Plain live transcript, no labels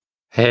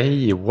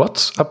Hey,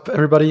 what's up,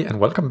 everybody, and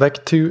welcome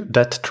back to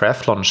That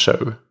Triathlon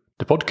Show,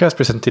 the podcast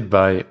presented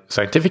by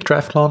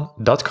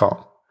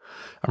scientifictriathlon.com.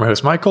 I'm your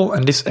host, Michael,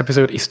 and this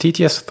episode is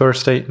TTS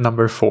Thursday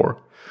number 4.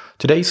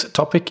 Today's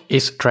topic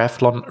is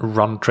triathlon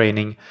run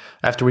training,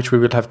 after which we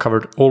will have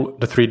covered all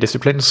the 3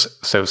 disciplines,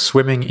 so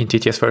swimming in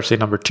TTS Thursday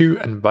number 2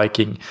 and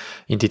biking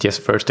in TTS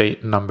Thursday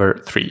number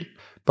 3.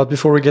 But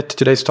before we get to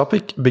today's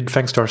topic, big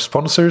thanks to our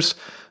sponsors,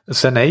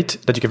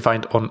 Zen8, that you can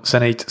find on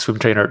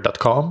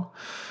zen8swimtrainer.com.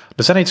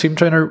 The Zen8 Swim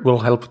Trainer will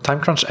help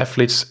time crunch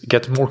athletes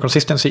get more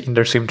consistency in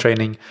their swim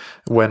training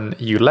when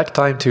you lack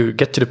time to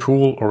get to the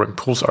pool or when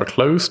pools are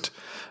closed.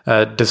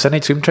 The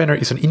Zen8 Swim Trainer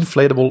is an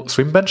inflatable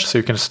swim bench, so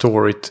you can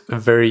store it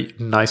very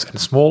nice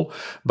and small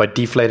by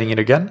deflating it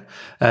again.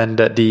 And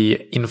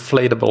the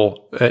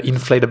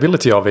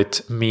inflatability of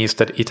it means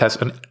that it has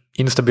an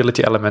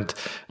instability element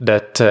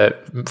that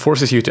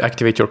forces you to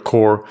activate your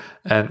core,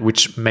 and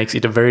which makes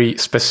it a very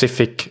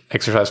specific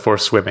exercise for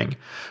swimming.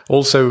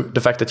 Also, the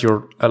fact that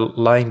you're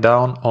lying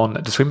down on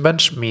the swim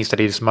bench means that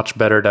it is much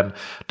better than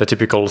the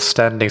typical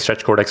standing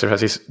stretch cord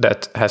exercises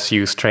that has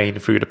you strain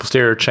through the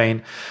posterior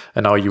chain,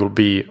 and now you will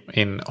be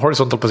in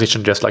horizontal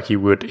position just like you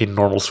would in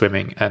normal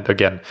swimming, and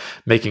again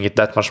making it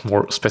that much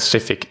more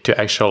specific to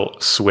actual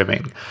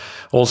swimming.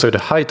 Also, the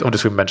height of the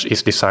swim bench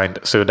is designed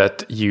so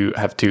that you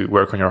have to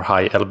work on your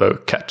high elbow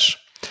catch.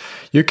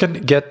 You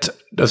can get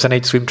the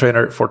Zen8 Swim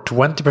Trainer for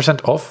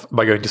 20% off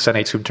by going to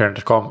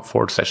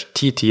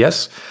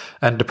zen8swimtrainer.com/TTS.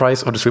 And the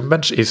price of the swim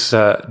bench is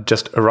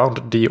just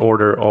around the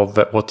order of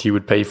what you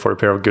would pay for a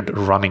pair of good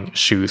running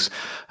shoes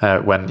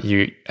when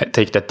you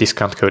take that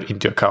discount code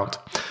into account.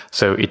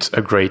 So it's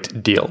a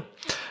great deal.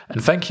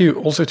 And thank you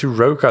also to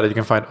Roka that you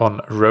can find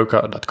on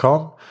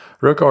roka.com.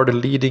 Roka are the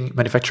leading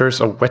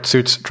manufacturers of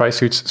wetsuits,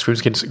 tri-suits,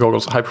 swimskins,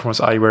 goggles, high-performance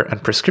eyewear,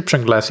 and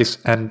prescription glasses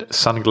and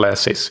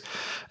sunglasses.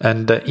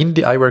 And in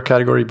the eyewear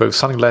category, both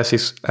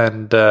sunglasses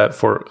and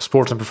for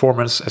sports and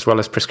performance, as well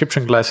as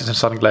prescription glasses and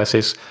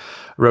sunglasses,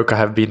 Roka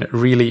have been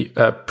really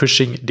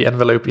pushing the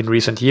envelope in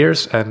recent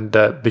years and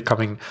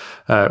becoming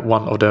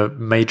one of the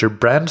major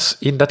brands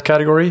in that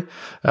category.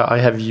 I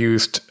have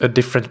used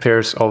different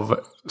pairs of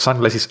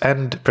sunglasses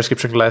and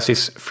prescription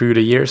glasses through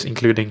the years,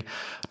 including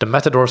the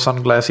Matador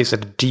sunglasses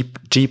and the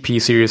GP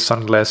series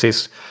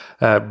sunglasses,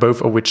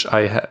 both of which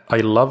I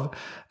love,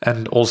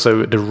 and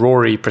also the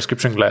Rory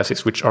prescription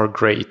glasses, which are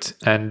great.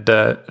 And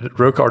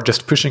Roka are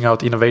just pushing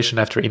out innovation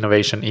after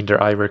innovation in their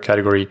eyewear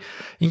category,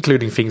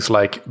 including things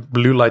like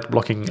blue light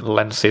blocking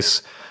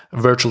lenses,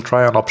 virtual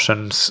try-on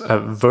options,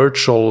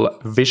 virtual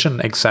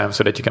vision exam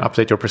so that you can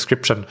update your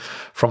prescription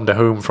from the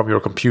home, from your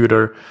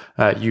computer.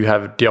 You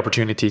have the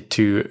opportunity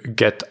to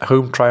get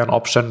home try-on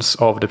options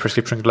of the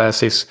prescription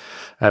glasses.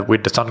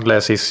 With the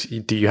sunglasses,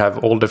 you have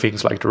all the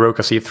things like the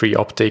Roka C3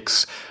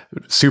 optics,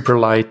 super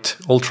light,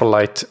 ultra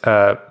light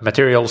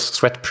materials,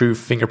 sweat-proof,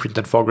 fingerprint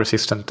and fog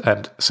resistant,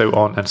 and so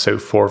on and so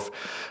forth.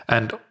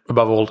 And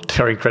above all,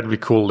 they're incredibly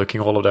cool looking,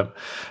 all of them.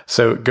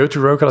 So go to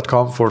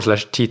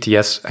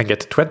roka.com/TTS and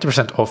get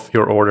 20% off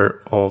your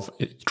order of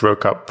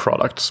Roka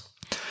products.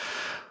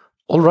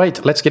 All right,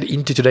 let's get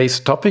into today's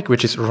topic,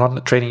 which is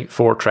run training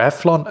for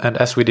triathlon. And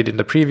as we did in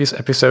the previous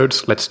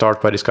episodes, let's start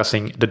by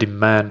discussing the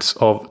demands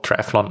of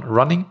triathlon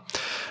running.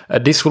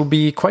 This will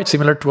be quite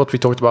similar to what we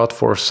talked about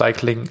for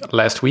cycling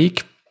last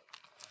week.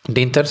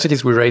 The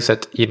intensities we race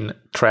at in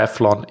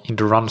triathlon in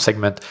the run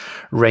segment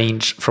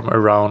range from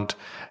around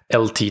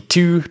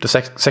LT2, the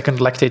second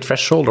lactate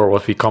threshold, or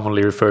what we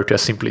commonly refer to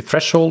as simply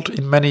threshold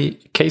in many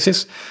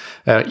cases,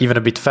 even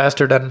a bit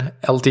faster than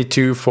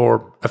LT2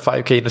 for a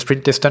 5K in a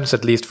sprint distance,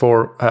 at least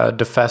for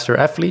the faster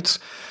athletes,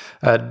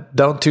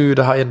 down to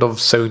the high end of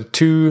zone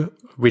 2,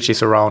 which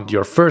is around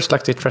your first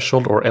lactate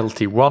threshold, or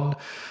LT1,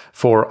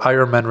 for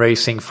Ironman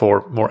racing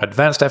for more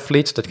advanced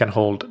athletes that can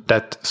hold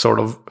that sort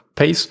of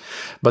pace.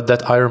 But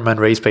that Ironman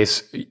race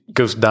pace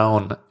goes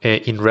down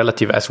in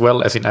relative as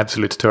well as in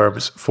absolute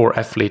terms for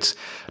athletes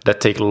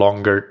that take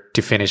longer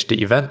to finish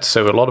the event.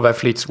 So a lot of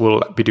athletes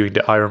will be doing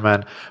the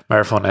Ironman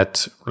marathon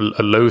at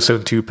a low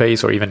zone 2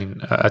 pace, or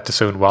even at the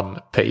zone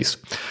 1 pace.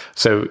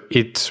 So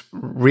it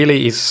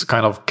really is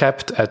kind of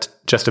capped at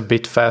just a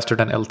bit faster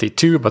than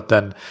LT2, but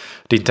then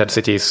the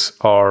intensities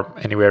are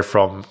anywhere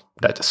from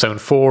that zone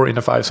 4 in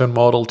a 5-zone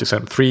model to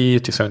zone 3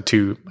 to zone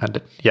 2,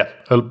 and yeah,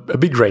 a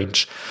big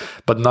range.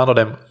 But none of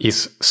them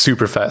is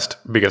super fast,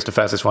 because the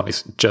fastest one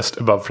is just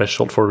above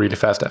threshold for really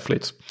fast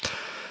athletes.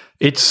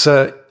 It's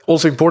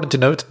also important to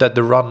note that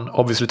the run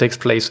obviously takes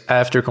place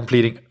after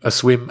completing a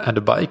swim and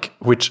a bike,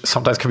 which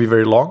sometimes can be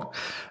very long,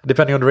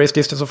 depending on the race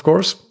distance, of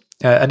course.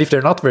 And if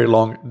they're not very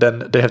long,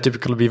 then they have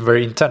typically been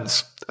very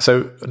intense.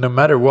 So no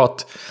matter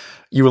what,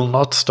 you will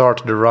not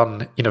start the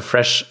run in a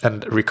fresh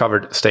and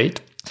recovered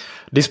state.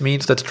 This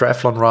means that the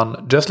triathlon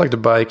run, just like the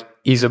bike,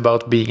 is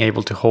about being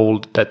able to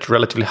hold that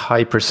relatively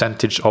high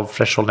percentage of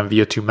threshold and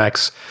VO2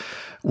 max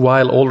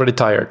while already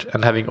tired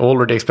and having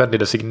already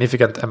expended a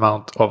significant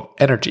amount of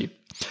energy.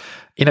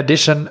 In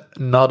addition,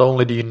 not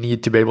only do you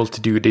need to be able to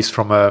do this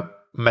from a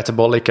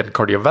metabolic and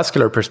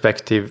cardiovascular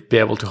perspective, be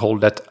able to hold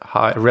that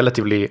high,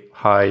 relatively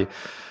high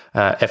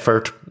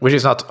effort, which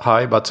is not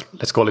high, but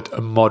let's call it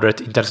a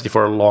moderate intensity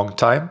for a long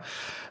time.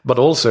 But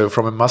also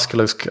from a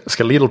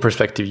musculoskeletal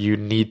perspective, you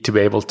need to be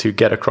able to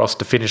get across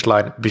the finish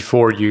line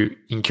before you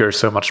incur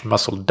so much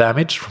muscle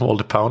damage from all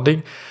the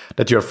pounding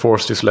that you're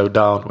forced to slow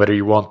down whether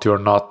you want to or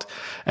not.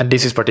 And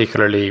this is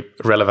particularly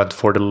relevant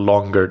for the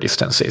longer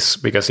distances,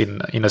 because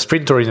in a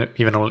sprint or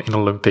even in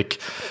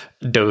Olympic,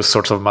 those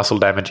sorts of muscle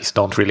damages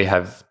don't really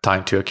have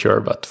time to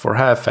occur. But for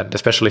half and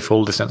especially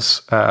full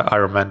distance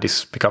Ironman,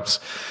 this becomes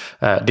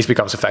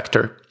a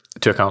factor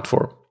to account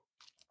for.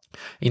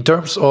 In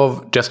terms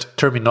of just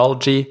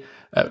terminology,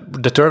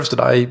 the terms that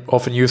I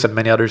often use and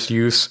many others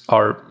use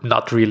are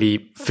not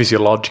really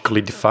physiologically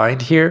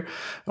defined here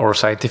or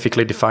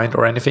scientifically defined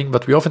or anything,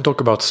 but we often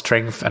talk about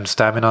strength and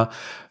stamina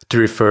to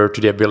refer to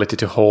the ability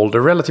to hold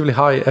a relatively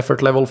high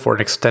effort level for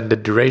an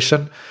extended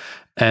duration.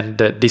 And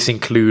this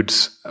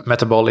includes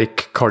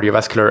metabolic,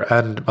 cardiovascular,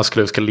 and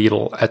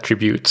musculoskeletal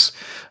attributes.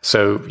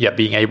 So yeah,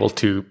 being able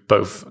to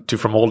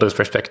from all those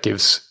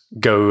perspectives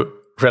go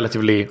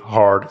relatively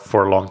hard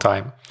for a long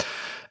time.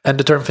 And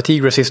the term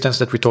fatigue resistance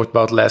that we talked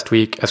about last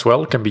week as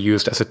well can be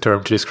used as a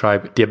term to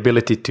describe the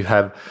ability to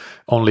have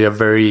only a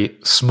very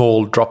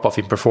small drop-off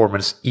in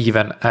performance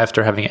even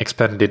after having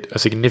expended a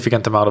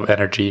significant amount of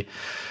energy,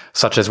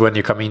 such as when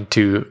you come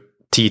into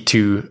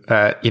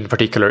T2, in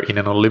particular in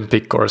an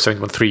Olympic or a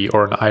 7.3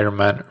 or an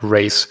Ironman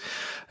race.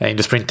 In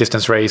the sprint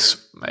distance race,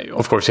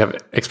 of course, you have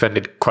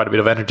expended quite a bit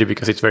of energy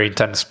because it's very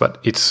intense, but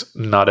it's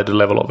not at the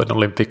level of an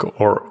Olympic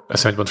or a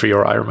 7.3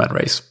 or Ironman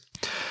race.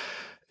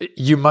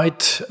 You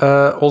might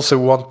also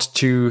want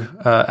to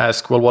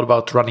ask, well, what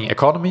about running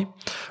economy?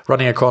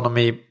 Running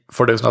economy,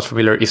 for those not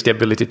familiar, is the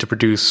ability to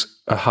produce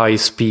a high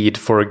speed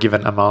for a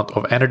given amount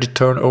of energy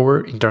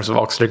turnover in terms of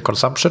oxygen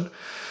consumption.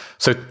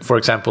 So, for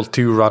example,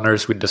 two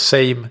runners with the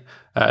same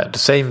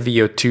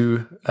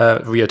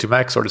VO2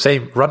 max, or the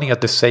same running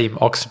at the same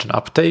oxygen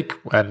uptake,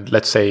 and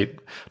let's say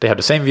they have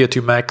the same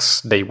VO2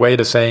 max, they weigh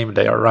the same,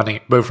 they are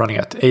both running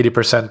at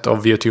 80%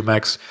 of VO2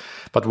 max.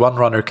 But one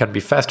runner can be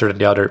faster than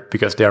the other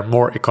because they are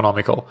more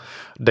economical.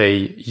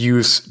 They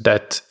use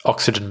that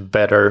oxygen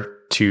better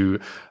to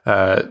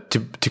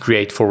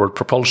create forward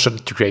propulsion,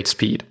 to create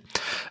speed.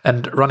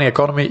 And running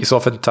economy is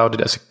often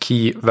touted as a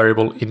key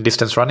variable in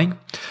distance running,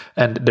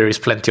 and there is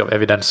plenty of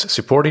evidence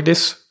supporting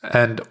this,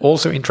 and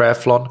also in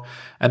triathlon,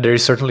 and there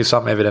is certainly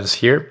some evidence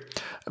here.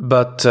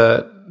 But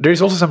there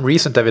is also some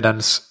recent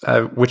evidence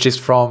which is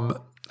from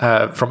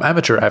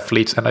amateur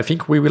athletes, and I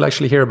think we will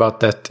actually hear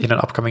about that in an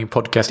upcoming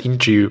podcast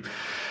interview,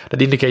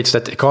 that indicates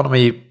that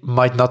economy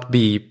might not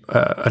be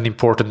an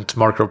important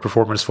marker of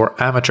performance for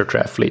amateur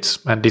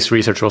triathletes. And this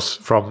research was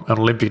from an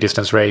Olympic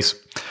distance race.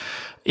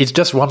 It's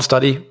just one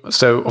study,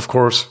 so of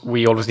course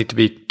we always need to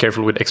be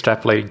careful with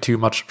extrapolating too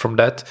much from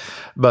that.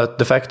 But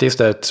the fact is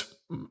that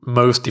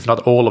most, if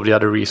not all of the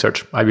other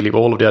research, I believe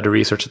all of the other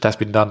research that has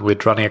been done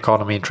with running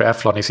economy in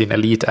triathlon is in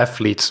elite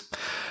athletes.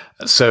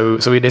 So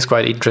it is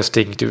quite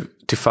interesting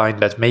to find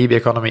that maybe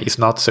economy is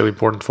not so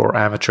important for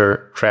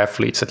amateur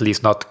triathletes, at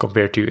least not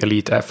compared to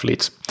elite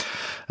athletes.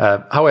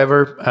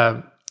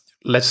 However,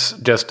 let's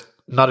just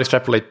not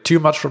extrapolate too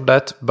much from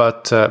that,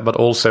 but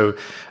also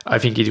I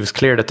think it was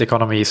clear that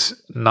economy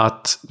is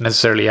not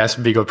necessarily as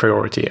big a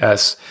priority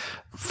as,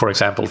 for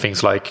example,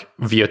 things like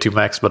VO2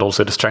 max, but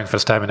also the strength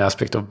and stamina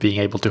aspect of being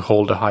able to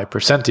hold a high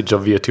percentage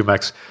of VO2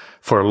 max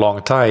for a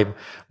long time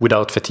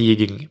without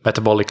fatiguing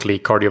metabolically,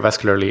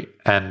 cardiovascularly,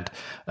 and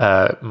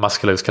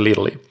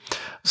musculoskeletally.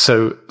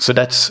 So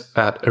that's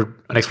an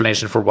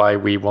explanation for why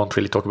we won't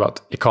really talk about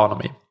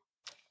economy.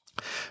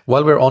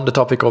 While we're on the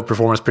topic of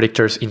performance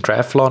predictors in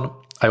triathlon,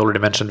 I already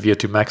mentioned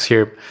VO2 max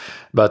here,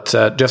 but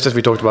just as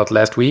we talked about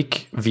last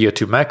week,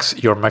 VO2 max,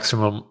 your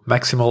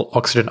maximal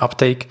oxygen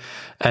uptake,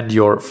 and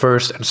your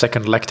first and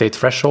second lactate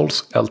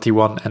thresholds,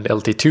 LT1 and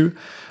LT2,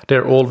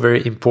 they're all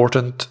very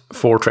important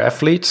for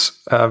triathletes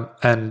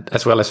and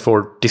as well as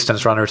for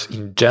distance runners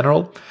in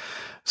general.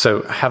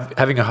 So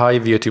having a high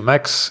VO2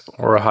 max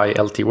or a high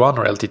LT1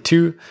 or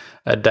LT2,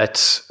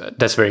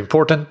 that's very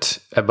important,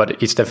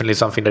 but it's definitely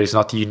something that is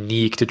not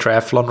unique to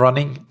triathlon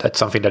running. That's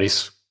something that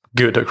is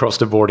good across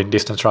the board in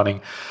distance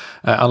running.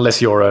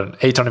 Unless you're an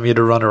 800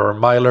 meter runner or a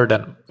miler,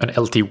 then an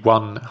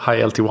LT1, high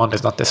LT1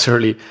 is not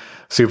necessarily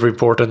super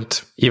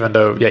important, even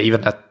though,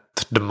 even at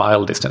the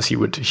mile distance, you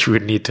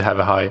would need to have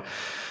a high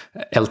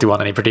LT1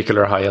 and in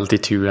particular high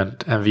LT2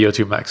 and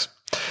VO2 max.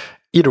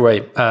 Either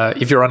way,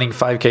 if you're running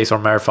 5Ks or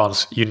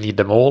marathons, you need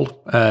them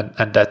all,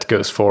 and that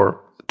goes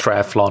for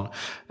triathlon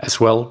as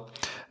well.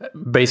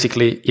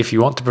 Basically, if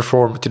you want to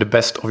perform to the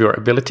best of your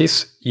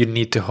abilities, you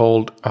need to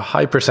hold a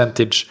high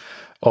percentage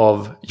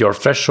of your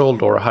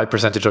threshold or a high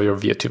percentage of your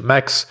VO2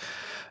 max,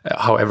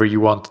 however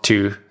you want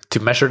to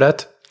measure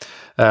that.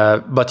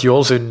 But you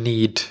also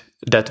need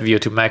that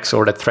VO2 max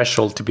or that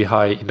threshold to be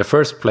high in the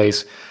first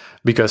place,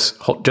 because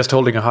just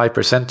holding a high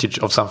percentage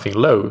of something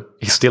low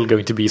is still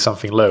going to be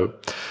something low.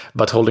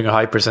 But holding a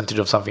high percentage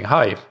of something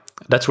high,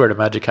 that's where the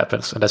magic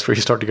happens, and that's where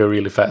you start to go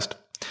really fast.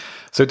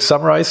 So to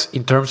summarize,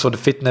 in terms of the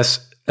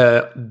fitness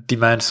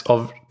demands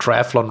of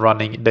triathlon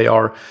running, they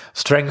are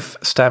strength,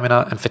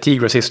 stamina, and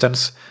fatigue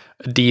resistance.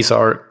 These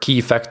are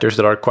key factors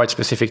that are quite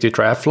specific to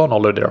triathlon,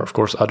 although there are, of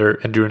course, other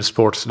endurance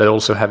sports that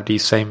also have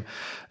these same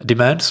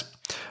demands.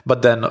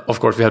 But then, of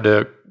course, we have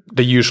the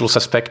usual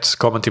suspects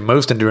common to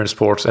most endurance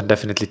sports, and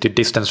definitely to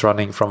distance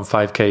running from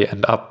 5K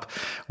and up,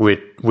 with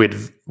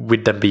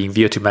them being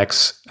VO2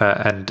 max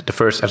and the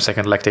first and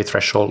second lactate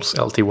thresholds,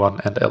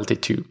 LT1 and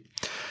LT2.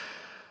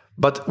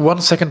 But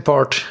one second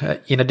part,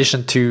 in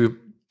addition to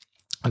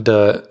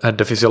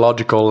the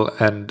physiological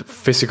and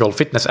physical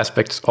fitness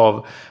aspects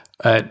of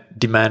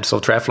demands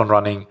of triathlon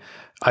running,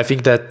 I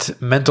think that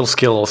mental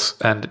skills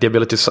and the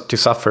ability to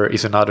suffer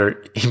is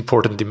another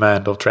important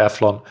demand of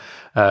triathlon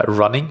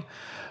running,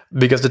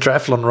 because the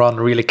triathlon run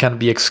really can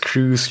be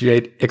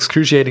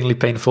excruciatingly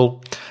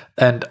painful.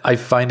 And I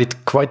find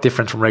it quite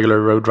different from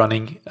regular road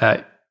running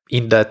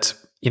in that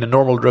in a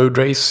normal road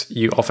race,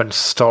 you often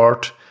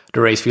start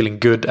the race feeling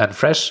good and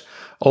fresh.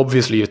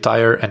 Obviously, you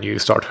tire and you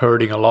start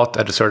hurting a lot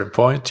at a certain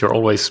point. You're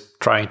always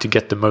trying to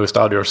get the most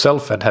out of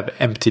yourself and have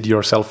emptied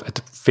yourself at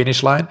the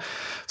finish line.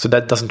 So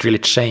that doesn't really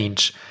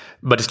change.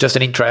 But it's just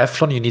that in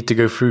triathlon, you need to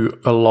go through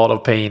a lot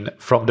of pain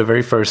from the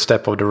very first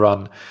step of the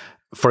run.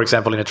 For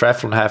example, in a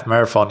triathlon half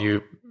marathon,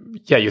 you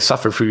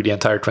suffer through the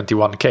entire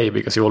 21K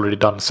because you've already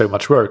done so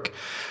much work.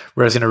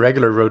 Whereas in a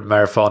regular road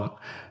marathon,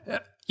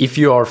 if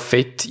you are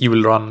fit, you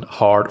will run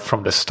hard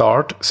from the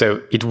start.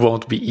 So it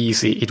won't be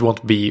easy. It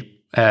won't be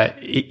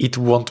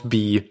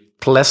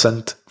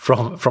pleasant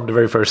from the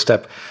very first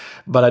step.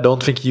 But I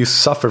don't think you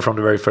suffer from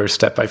the very first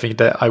step. I think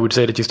that I would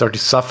say that you start to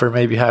suffer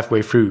maybe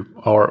halfway through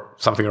or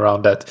something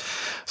around that.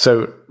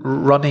 So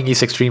running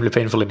is extremely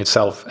painful in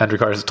itself and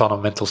requires a ton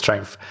of mental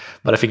strength.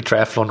 But I think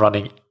triathlon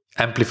running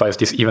amplifies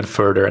this even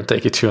further and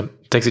takes it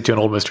to an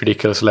almost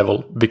ridiculous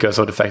level because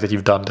of the fact that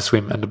you've done the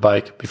swim and the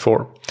bike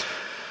before.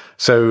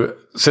 So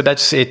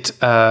that's it.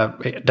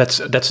 That's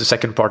the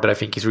second part that I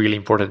think is really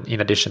important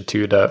in addition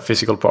to the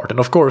physical part. And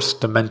of course,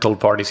 the mental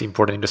part is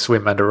important in the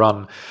swim and the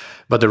run,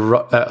 but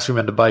the swim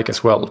and the bike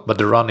as well. But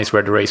the run is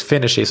where the race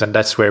finishes, and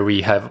that's where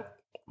we are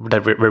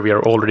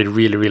already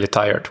really, really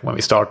tired when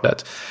we start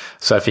that.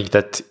 So I think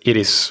that it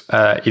is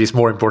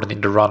more important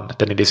in the run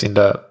than it is in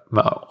the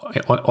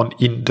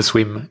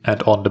swim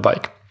and on the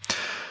bike.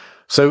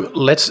 So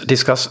let's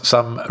discuss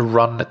some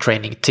run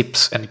training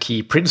tips and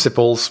key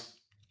principles.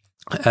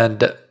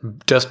 And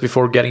just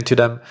before getting to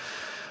them,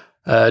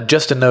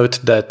 just a note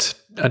that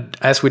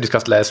as we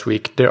discussed last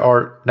week, there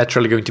are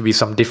naturally going to be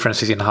some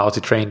differences in how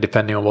to train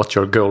depending on what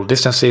your goal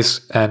distance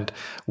is and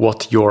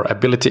what your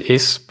ability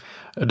is.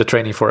 The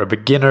training for a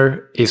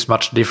beginner is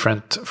much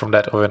different from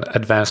that of an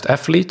advanced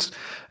athlete.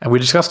 And we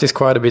discussed this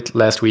quite a bit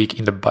last week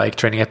in the bike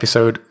training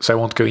episode, so I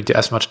won't go into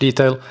as much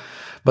detail.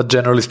 But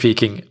generally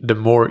speaking, the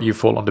more you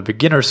fall on the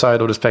beginner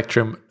side of the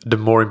spectrum, the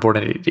more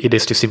important it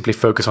is to simply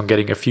focus on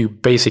getting a few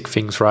basic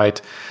things right,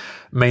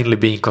 mainly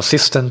being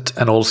consistent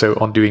and also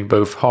on doing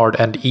both hard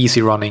and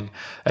easy running,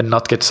 and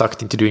not get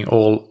sucked into doing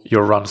all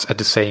your runs at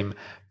the same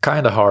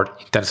kind of hard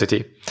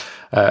intensity.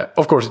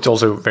 Of course, it's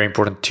also very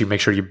important to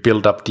make sure you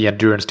build up the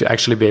endurance to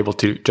actually be able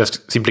to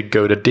just simply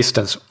go the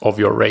distance of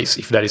your race,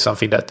 if that is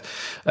something that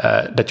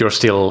you're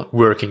still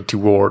working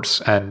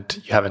towards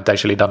and you haven't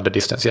actually done the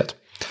distance yet.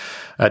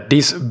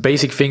 These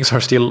basic things are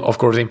still, of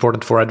course,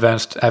 important for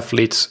advanced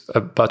athletes,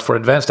 but for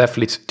advanced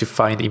athletes to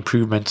find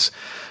improvements,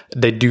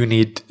 they do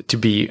need to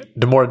be,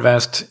 the more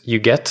advanced you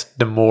get,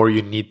 the more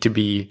you need to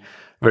be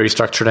very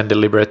structured and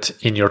deliberate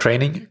in your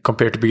training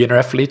compared to beginner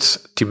athletes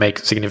to make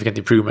significant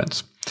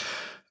improvements.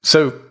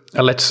 So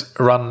let's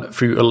run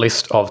through a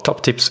list of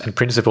top tips and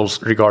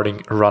principles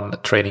regarding run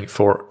training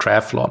for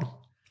triathlon.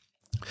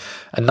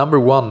 And number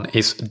one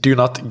is do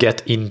not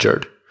get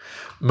injured.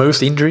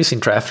 Most injuries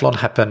in triathlon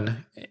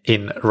happen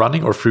in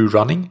running or through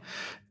running,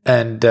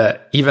 and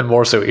even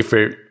more so if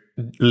we're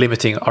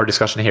limiting our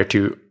discussion here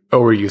to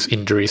overuse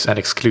injuries and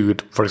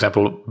exclude, for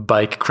example,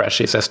 bike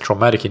crashes as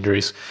traumatic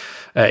injuries.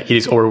 It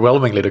is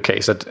overwhelmingly the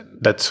case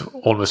that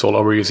almost all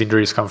overuse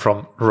injuries come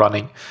from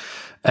running.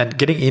 And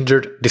getting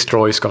injured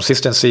destroys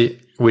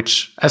consistency,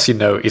 which, as you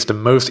know, is the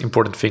most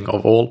important thing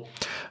of all.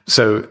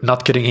 So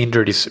not getting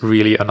injured is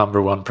really a number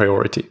one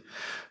priority.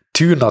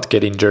 To not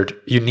get injured,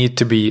 you need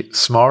to be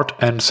smart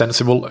and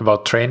sensible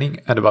about training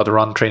and about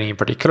run training in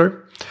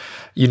particular.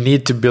 You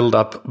need to build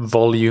up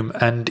volume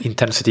and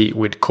intensity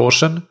with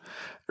caution.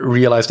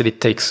 Realize that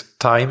it takes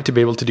time to be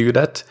able to do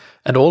that.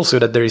 And also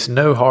that there is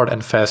no hard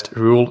and fast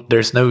rule.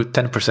 There's no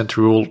 10%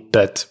 rule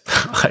that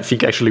I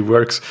think actually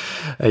works,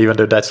 even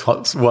though that's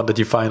one that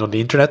you find on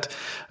the internet.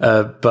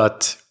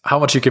 But how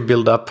much you can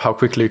build up, how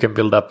quickly you can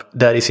build up,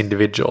 that is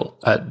individual.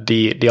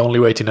 The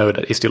only way to know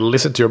that is to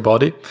listen to your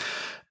body.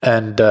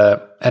 And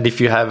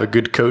if you have a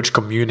good coach,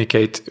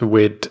 communicate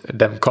with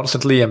them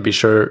constantly and be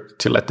sure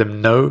to let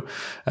them know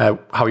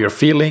how you're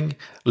feeling.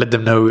 Let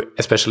them know,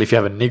 especially if you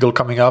have a niggle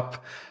coming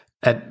up.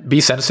 And be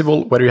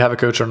sensible, whether you have a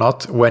coach or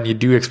not. When you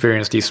do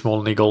experience these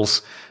small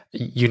niggles,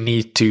 you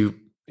need to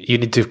you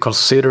need to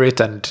consider it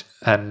and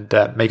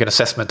make an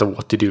assessment of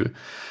what to do.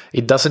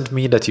 It doesn't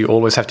mean that you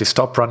always have to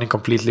stop running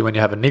completely when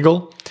you have a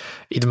niggle.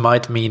 It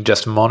might mean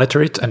just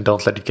monitor it and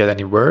don't let it get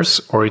any worse,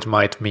 or it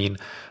might mean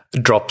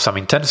drop some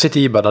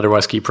intensity but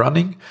otherwise keep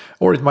running,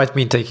 or it might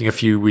mean taking a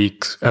few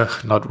weeks,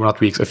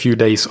 a few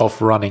days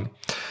off running.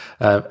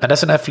 And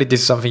as an athlete, this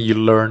is something you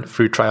learn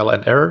through trial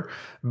and error.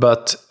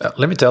 But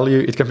let me tell you,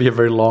 it can be a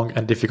very long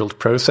and difficult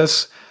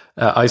process.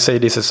 I say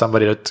this as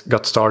somebody that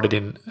got started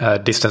in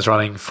distance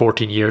running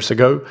 14 years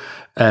ago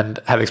and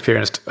have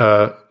experienced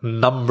a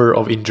number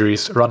of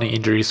injuries, running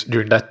injuries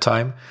during that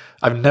time.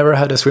 I've never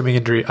had a swimming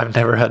injury. I've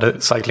never had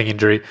a cycling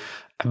injury,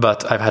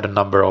 but I've had a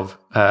number of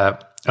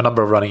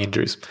running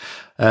injuries.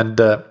 And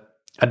that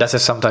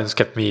has sometimes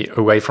kept me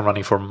away from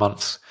running for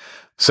months.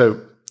 So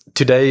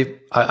today,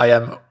 I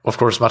am, of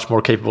course, much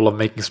more capable of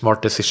making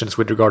smart decisions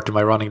with regard to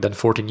my running than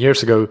 14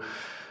 years ago.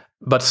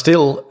 But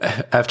still,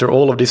 after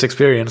all of this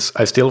experience,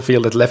 I still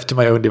feel that left to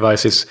my own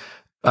devices,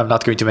 I'm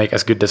not going to make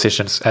as good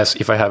decisions as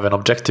if I have an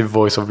objective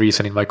voice of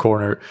reason in my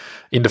corner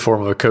in the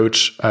form of a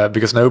coach,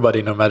 because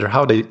nobody, no matter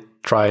how they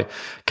try,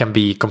 can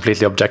be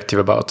completely objective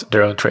about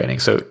their own training.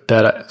 So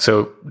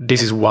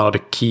this is one of the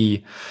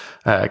key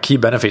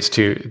benefits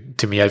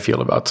to me, I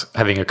feel, about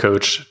having a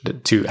coach,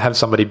 to have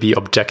somebody be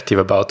objective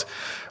about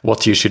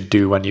what you should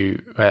do when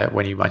you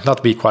might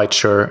not be quite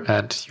sure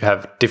and you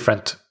have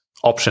different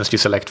options to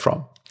select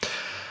from.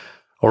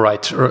 All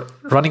right,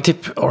 running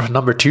tip or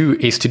number 2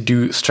 is to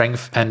do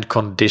strength and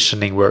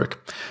conditioning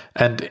work.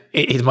 And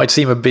it might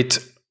seem a bit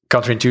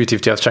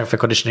counterintuitive to have strength and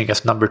conditioning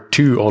as number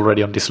 2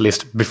 already on this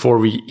list before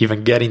we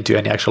even get into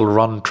any actual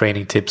run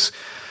training tips.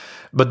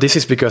 But this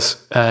is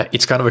because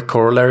it's kind of a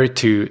corollary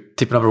to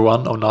tip number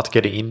 1 of not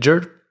getting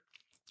injured.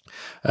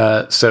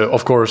 So,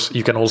 of course,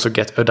 you can also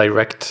get a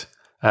direct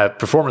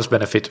performance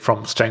benefit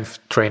from strength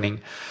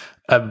training.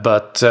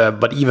 But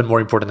even more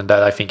important than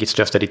that, I think it's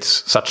just that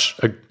it's such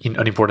an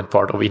important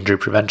part of injury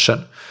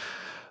prevention.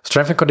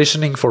 Strength and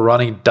conditioning for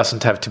running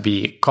doesn't have to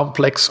be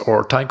complex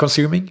or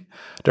time-consuming.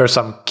 There are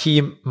some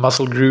key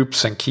muscle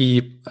groups and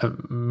key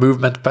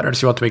movement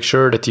patterns you want to make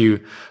sure that you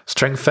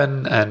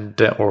strengthen and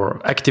or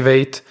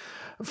activate.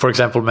 For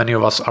example, many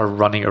of us are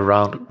running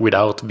around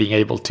without being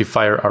able to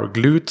fire our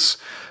glutes,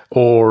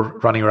 or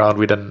running around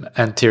with an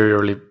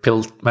anteriorly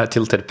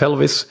tilted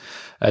pelvis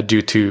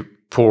due to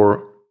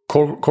poor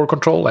core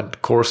control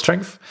and core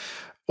strength,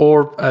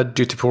 or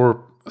due to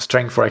poor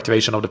strength for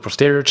activation of the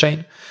posterior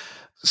chain.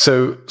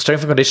 So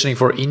strength and conditioning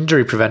for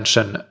injury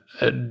prevention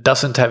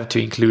doesn't have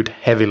to include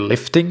heavy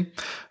lifting.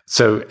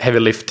 So heavy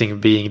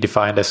lifting being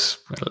defined as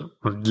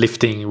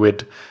lifting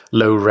with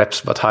low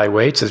reps but high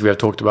weights, as we have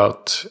talked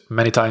about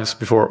many times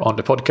before on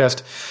the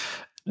podcast.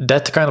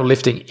 That kind of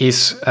lifting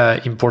is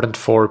important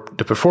for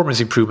the performance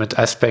improvement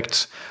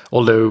aspects,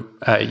 although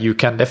you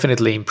can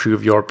definitely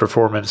improve your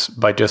performance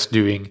by just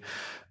doing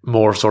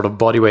more sort of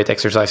bodyweight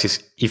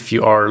exercises if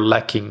you are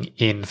lacking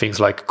in things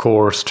like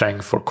core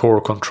strength or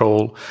core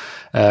control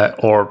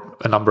or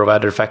a number of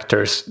other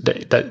factors.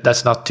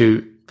 That's not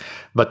to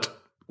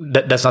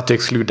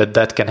exclude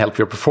that can help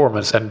your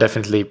performance, and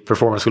definitely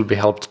performance will be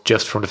helped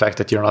just from the fact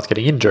that you're not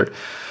getting injured.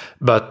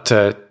 But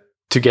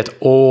to get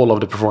all of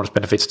the performance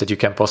benefits that you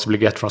can possibly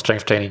get from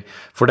strength training,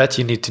 for that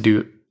you need to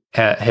do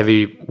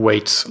heavy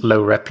weights,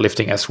 low rep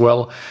lifting as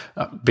well,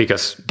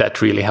 because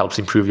that really helps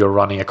improve your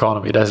running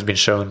economy. That has been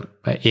shown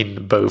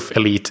in both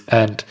elite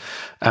and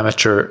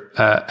amateur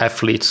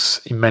athletes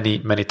many,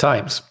 many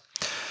times.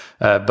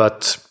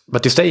 But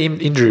to stay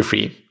injury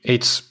free,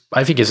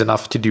 I think it's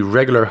enough to do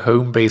regular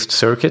home-based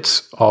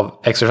circuits of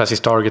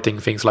exercises targeting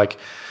things like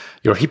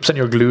your hips and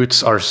your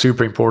glutes are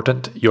super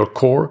important, your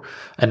core,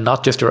 and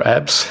not just your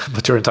abs,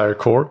 but your entire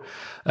core.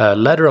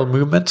 Lateral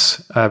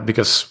movements,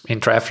 because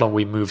in triathlon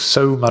we move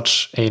so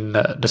much in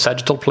the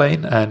sagittal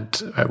plane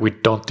and we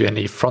don't do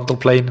any frontal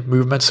plane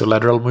movements, so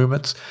lateral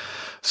movements.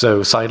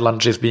 So side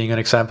lunges being an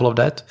example of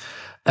that.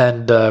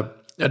 And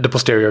the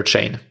posterior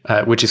chain,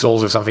 which is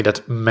also something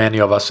that many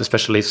of us,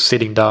 especially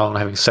sitting down,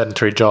 having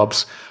sedentary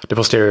jobs, the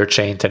posterior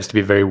chain tends to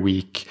be very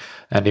weak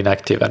and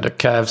inactive. And the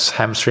calves,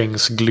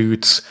 hamstrings,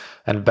 glutes,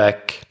 and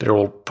back, they're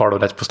all part of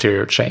that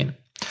posterior chain.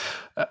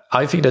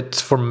 I think that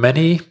for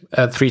many,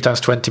 3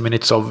 times 20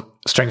 minutes of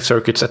strength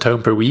circuits at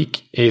home per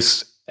week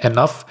is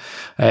enough,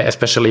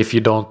 especially if you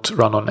don't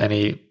run on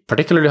any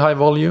particularly high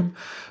volume.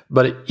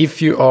 But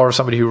if you are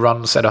somebody who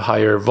runs at a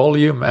higher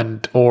volume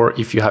or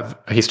if you have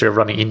a history of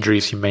running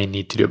injuries, you may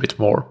need to do a bit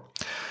more.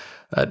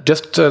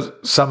 Just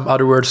some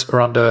other words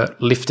around the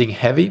lifting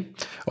heavy.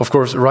 Of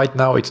course, right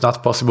now it's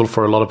not possible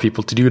for a lot of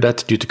people to do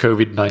that due to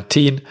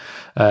COVID-19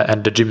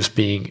 and the gyms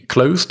being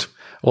closed.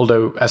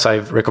 Although, as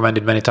I've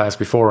recommended many times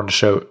before on the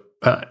show,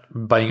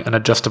 buying an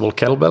adjustable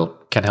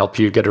kettlebell can help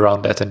you get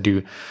around that and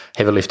do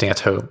heavy lifting at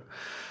home.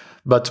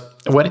 But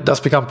when it does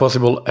become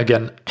possible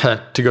again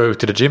to go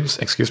to the gyms,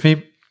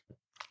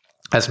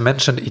 as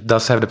mentioned, it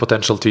does have the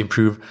potential to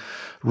improve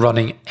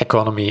running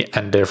economy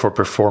and therefore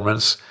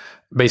performance.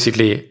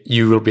 Basically,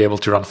 you will be able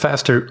to run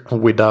faster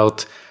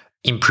without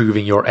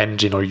improving your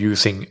engine or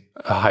using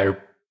a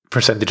higher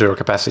percentage of your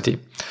capacity.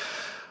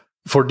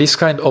 For this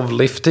kind of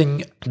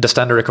lifting, the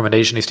standard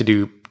recommendation is to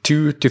do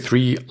 2 to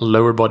 3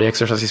 lower body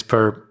exercises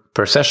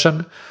per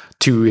session.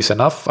 2 is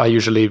enough. I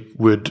usually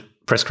would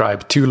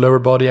prescribe 2 lower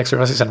body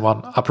exercises and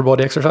 1 upper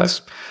body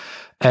exercise.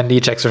 And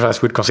each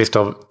exercise would consist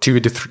of 2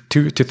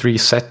 to 3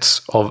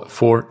 sets of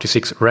 4 to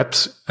 6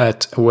 reps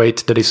at a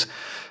weight that is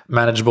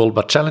manageable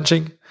but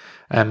challenging.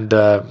 And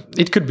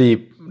it could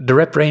be, the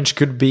rep range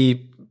could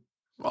be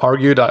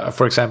argued.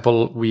 For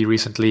example, we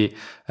recently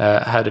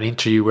had an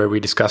interview where we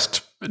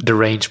discussed the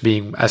range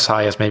being as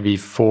high as maybe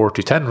 4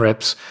 to 10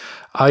 reps.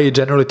 I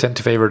generally tend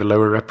to favor the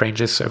lower rep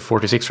ranges, so 4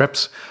 to 6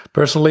 reps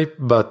personally,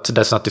 but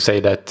that's not to say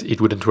that it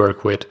wouldn't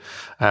work with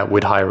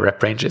higher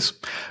rep ranges.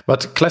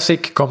 But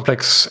classic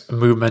complex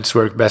movements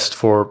work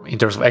best in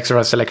terms of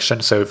exercise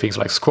selection, so things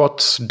like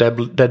squats,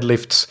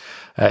 deadlifts,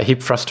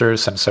 hip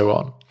thrusters, and so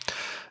on.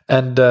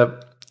 And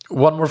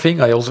one more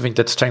thing, I also think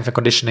that strength and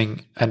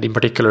conditioning, and in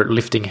particular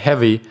lifting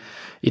heavy,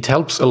 it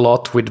helps a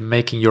lot with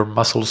making your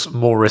muscles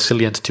more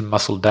resilient to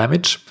muscle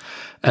damage.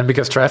 And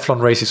because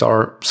triathlon races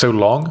are so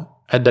long,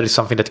 and that is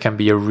something that can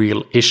be a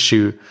real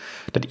issue,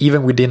 that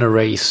even within a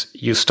race,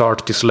 you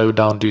start to slow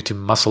down due to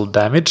muscle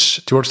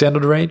damage towards the end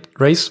of the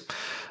race,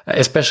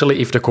 especially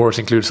if the course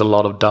includes a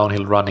lot of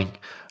downhill running.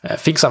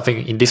 Think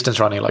something in distance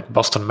running like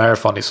Boston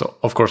Marathon is,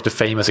 of course, the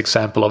famous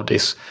example of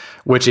this,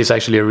 which is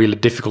actually a really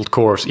difficult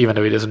course, even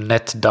though it is a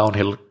net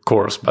downhill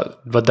course.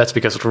 But that's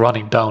because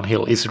running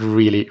downhill is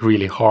really,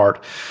 really hard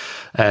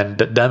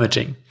and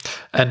damaging.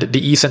 And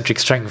the eccentric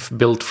strength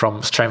built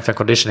from strength and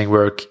conditioning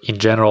work in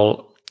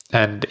general,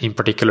 and in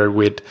particular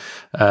with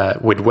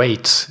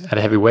weights and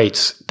heavy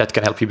weights, that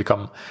can help you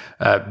become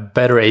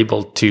better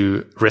able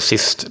to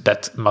resist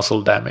that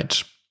muscle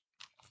damage.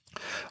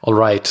 All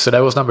right, so that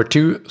was number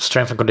 2,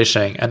 strength and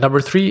conditioning. And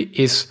number 3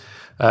 is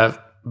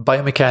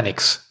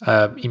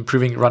biomechanics,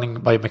 improving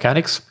running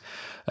biomechanics.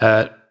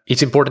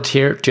 It's important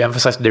here to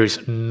emphasize there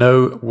is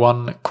no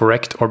one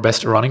correct or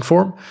best running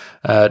form.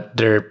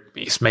 There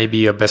is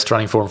maybe a best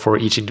running form for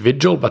each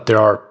individual, but there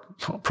are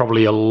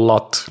probably a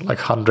lot, like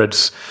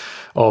hundreds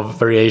of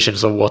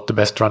variations of what the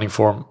best running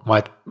form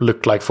might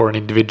look like for an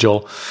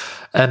individual.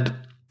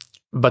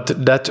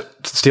 But that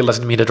still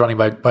doesn't mean that running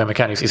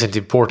biomechanics isn't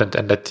important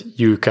and that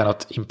you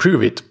cannot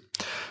improve it.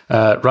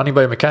 Running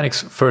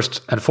biomechanics,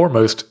 first and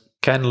foremost,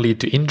 can lead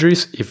to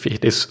injuries if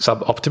it is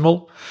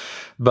suboptimal,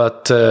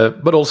 but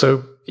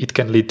also it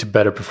can lead to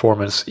better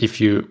performance if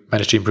you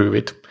manage to improve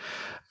it.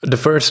 The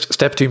first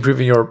step to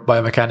improving your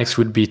biomechanics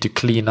would be to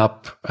clean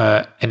up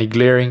any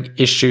glaring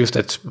issues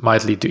that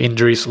might lead to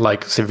injuries,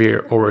 like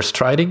severe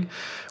overstriding,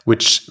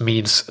 which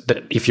means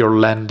that if you're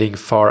landing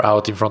far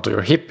out in front of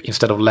your hip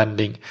instead of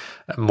landing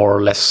more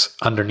or less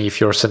underneath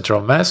your center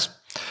of mass.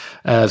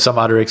 Some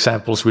other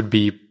examples would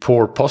be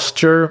poor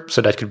posture,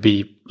 so that could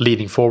be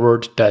leaning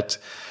forward, that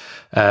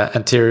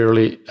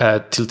anteriorly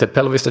tilted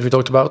pelvis that we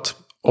talked about,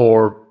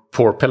 or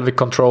poor pelvic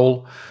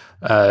control.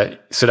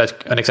 So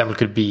that an example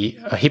could be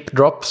a hip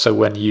drop. So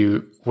when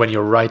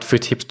your right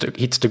foot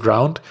hits the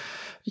ground,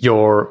 you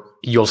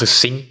also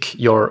sink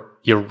your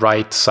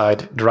right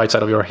side, the right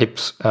side of your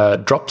hips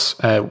drops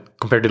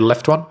compared to the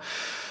left one.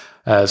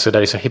 So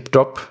that is a hip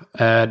drop.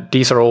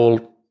 These are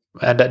all,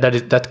 and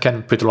that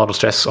can put a lot of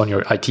stress on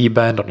your IT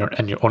band,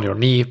 on your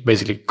knee,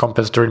 basically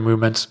compensatory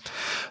movements.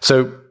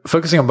 So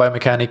focusing on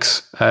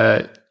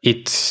biomechanics,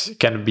 it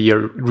can be a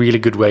really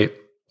good way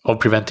of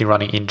preventing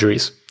running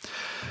injuries.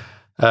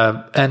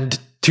 And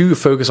to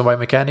focus on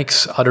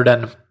biomechanics, other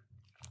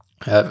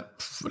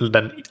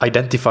than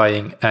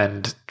identifying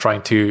and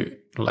trying to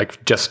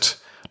just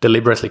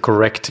deliberately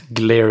correct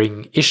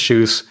glaring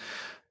issues,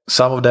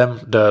 some of them,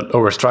 the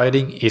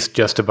overstriding, is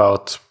just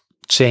about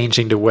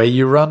changing the way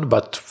you run,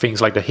 but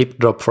things like the hip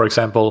drop, for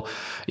example,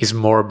 is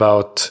more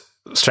about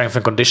strength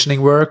and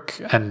conditioning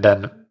work, and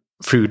then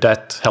through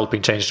that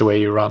helping change the way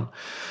you run.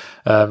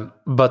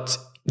 But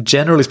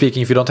generally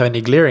speaking, if you don't have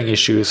any glaring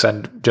issues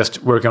and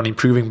just working on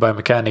improving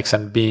biomechanics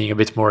and being a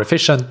bit more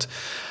efficient,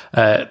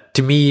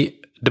 to me,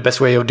 the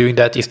best way of doing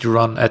that is to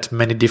run at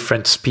many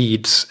different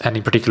speeds, and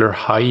in particular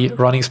high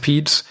running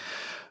speeds.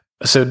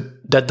 So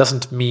that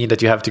doesn't mean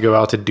that you have to go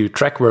out and do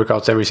track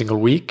workouts every single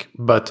week,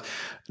 but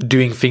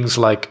doing things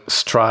like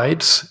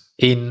strides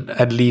in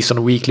at least on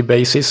a weekly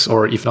basis,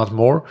 or if not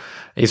more,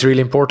 is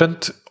really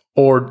important.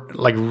 Or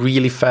like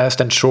really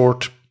fast and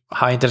short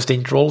high intensity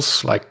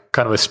intervals, like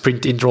kind of a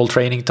sprint interval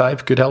training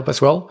type, could help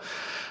as well.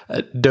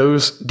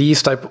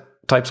 These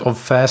types of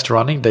fast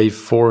running, they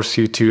force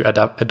you to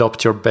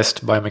adopt your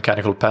best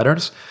biomechanical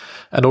patterns,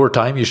 and over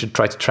time you should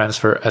try to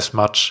transfer as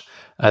much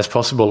as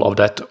possible of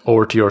that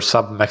over to your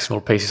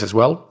sub-maximal paces as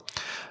well.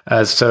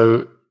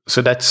 So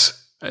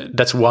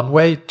that's one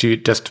way to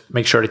just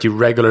make sure that you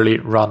regularly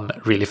run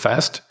really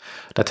fast.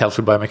 That helps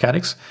with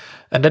biomechanics.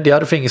 And then the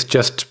other thing is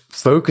just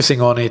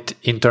focusing on it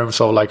in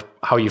terms of like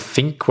how you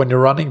think when you're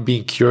running,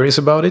 being curious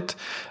about it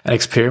and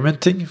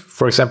experimenting.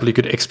 For example, you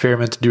could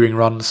experiment during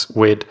runs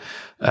with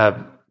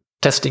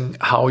testing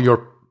how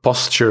your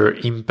posture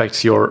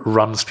impacts your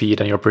run speed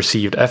and your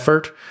perceived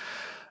effort.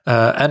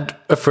 And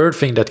a third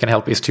thing that can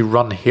help is to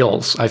run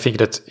hills. I think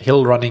that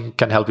hill running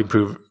can help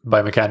improve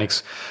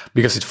biomechanics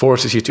because it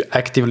forces you to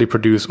actively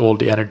produce all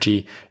the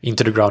energy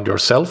into the ground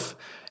yourself.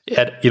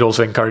 It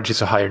also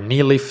encourages a higher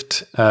knee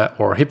lift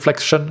or hip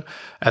flexion,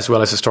 as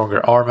well as a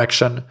stronger arm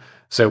action.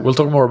 So we'll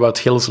talk more about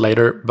hills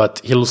later, but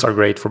hills are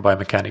great for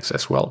biomechanics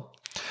as well.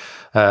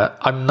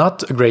 I'm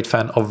not a great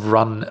fan of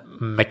run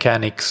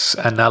mechanics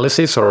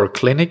analysis or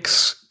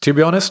clinics, to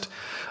be honest.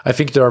 I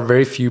think there are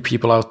very few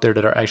people out there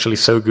that are actually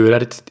so good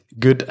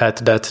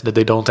at that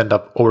they don't end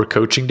up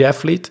overcoaching the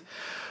athlete.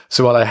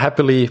 So while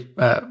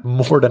I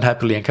more than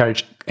happily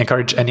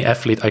encourage any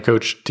athlete I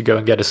coach to go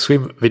and get a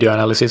swim video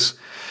analysis,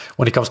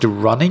 when it comes to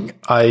running,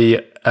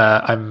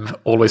 I'm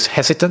always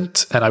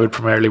hesitant, and I would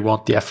primarily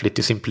want the athlete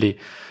to simply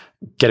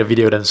get a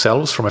video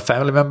themselves from a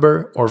family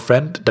member or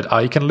friend that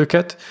I can look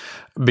at,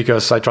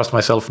 because I trust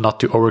myself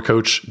not to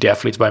overcoach the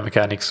athlete's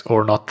biomechanics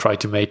or not try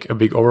to make a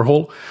big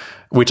overhaul,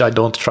 which I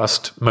don't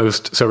trust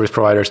most service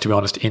providers, to be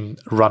honest, in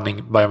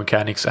running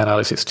biomechanics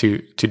analysis to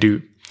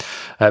do.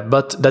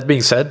 But that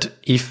being said,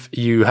 if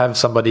you have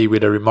somebody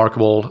with a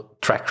remarkable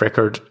track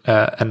record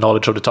and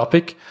knowledge of the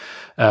topic,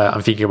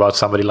 I'm thinking about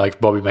somebody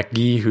like Bobby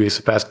McGee, who is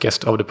a past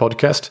guest of the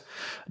podcast,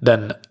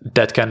 then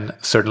that can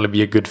certainly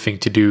be a good thing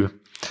to do.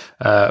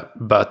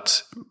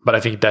 But I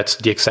think that's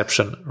the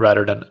exception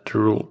rather than the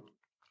rule.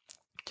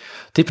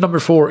 Tip number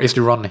 4 is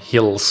to run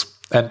hills.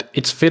 And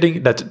it's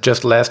fitting that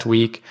just last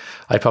week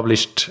I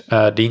published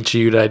the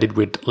interview that I did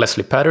with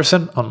Leslie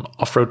Patterson on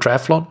off-road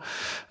triathlon,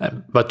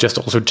 but just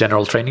also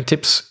general training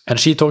tips. And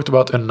she talked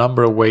about a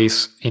number of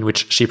ways in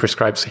which she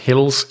prescribes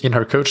hills in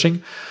her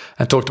coaching,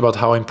 and talked about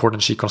how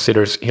important she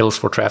considers hills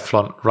for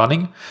triathlon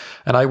running.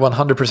 And I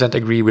 100%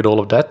 agree with all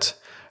of that.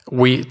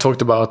 We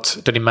talked about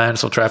the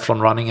demands of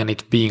triathlon running and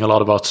it being a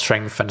lot about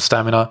strength and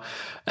stamina,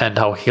 and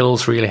how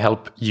hills really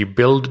help you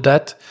build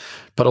that.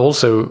 But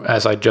also,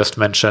 as I just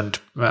mentioned,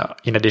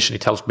 in addition,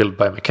 it helps build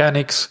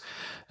biomechanics.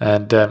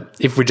 And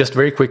if we just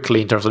very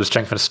quickly, in terms of the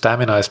strength and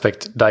stamina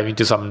aspect, dive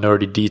into some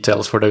nerdy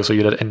details for those of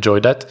you that enjoy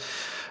that.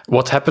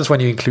 What happens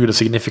when you include a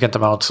significant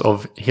amount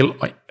of hill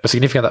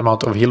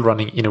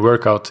running in a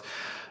workout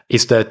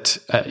is that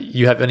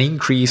you have an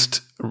increased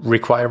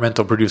requirement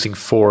of producing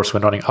force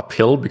when running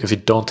uphill, because you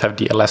don't have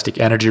the elastic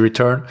energy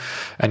return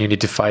and you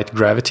need to fight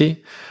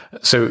gravity.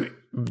 So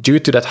due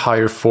to that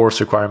higher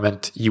force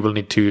requirement, you will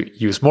need to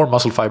use more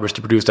muscle fibers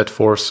to produce that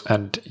force,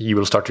 and you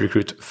will start to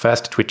recruit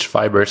fast twitch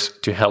fibers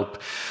to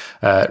help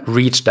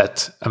reach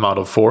that amount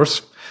of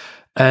force.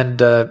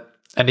 And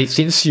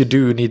since you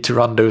do need to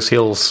run those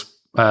hills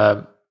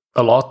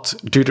a lot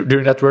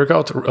during that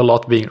workout, a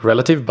lot being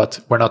relative, but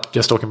we're not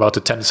just talking about a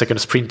 10-second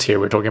sprint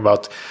here. We're talking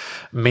about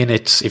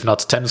minutes, if not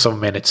tens of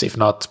minutes, if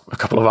not a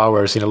couple of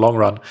hours in a long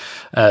run.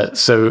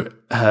 So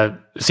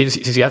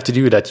since you have to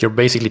do that, you're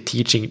basically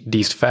teaching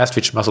these fast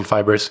twitch muscle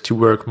fibers to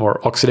work more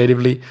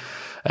oxidatively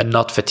and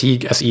not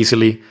fatigue as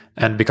easily,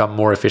 and become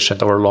more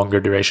efficient over longer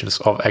durations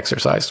of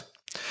exercise.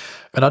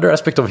 Another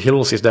aspect of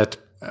hills is that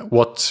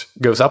what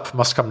goes up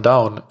must come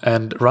down,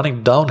 and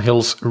running down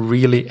hills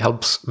really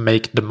helps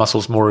make the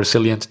muscles more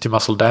resilient to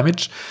muscle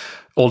damage.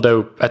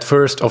 Although at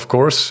first, of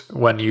course,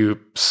 when you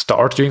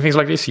start doing things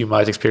like this, you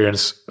might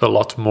experience a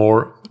lot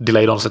more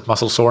delayed onset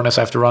muscle soreness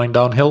after running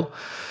downhill.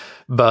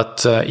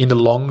 But in the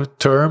long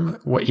term,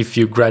 if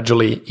you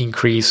gradually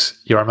increase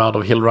your amount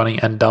of hill running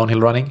and downhill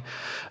running,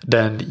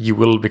 then you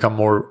will become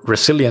more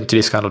resilient to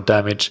this kind of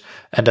damage.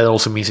 And that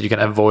also means that you can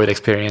avoid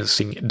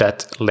experiencing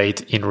that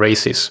late in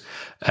races.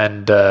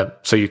 And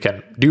so you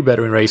can do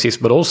better in races,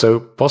 but also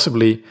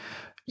possibly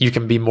you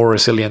can be more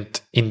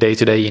resilient in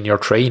day-to-day in your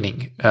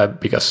training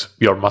because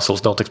your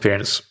muscles don't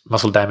experience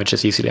muscle damage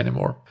as easily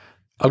anymore.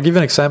 I'll give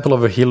an example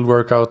of a hill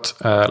workout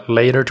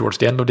later towards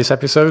the end of this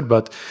episode,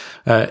 but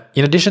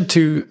in addition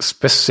to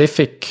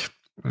specific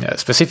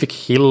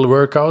hill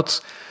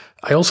workouts,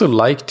 I also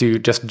like to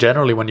just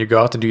generally, when you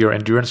go out and do your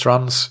endurance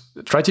runs,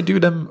 try to do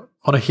them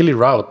on a hilly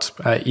route,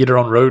 either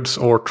on roads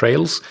or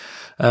trails,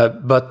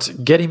 but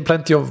get in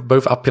plenty of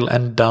both uphill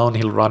and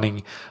downhill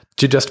running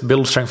to just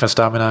build strength and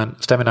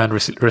stamina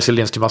and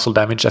resilience to muscle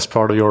damage as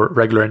part of your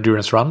regular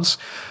endurance runs.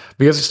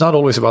 Because it's not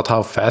always about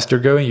how fast you're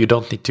going. You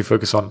don't need to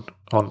focus on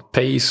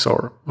pace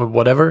or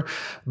whatever,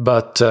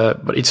 but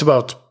it's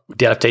about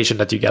the adaptation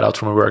that you get out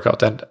from a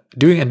workout. And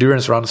doing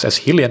endurance runs as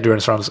hilly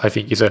endurance runs, I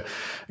think, is a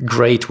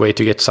great way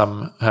to get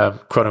some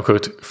quote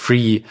unquote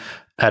free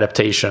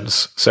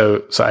adaptations.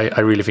 So I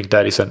really think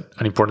that is an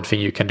important thing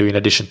you can do in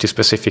addition to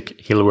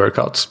specific hill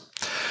workouts.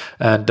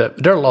 And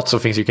there are lots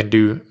of things you can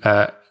do.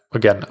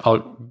 Again,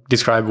 I'll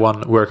describe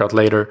one workout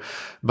later,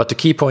 but the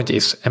key point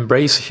is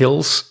embrace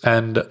hills.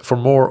 And for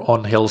more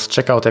on hills,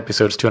 check out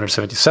episodes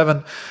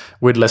 277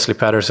 with Leslie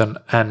Patterson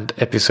and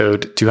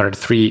episode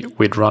 203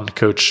 with run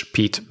coach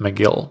Pete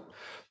McGill.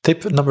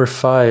 Tip number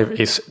 5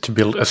 is to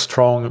build a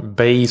strong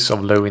base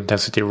of low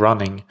intensity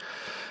running.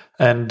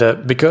 And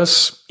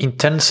because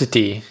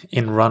intensity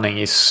in running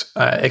is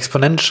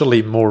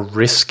exponentially more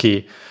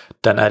risky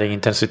than adding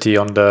intensity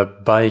on the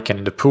bike and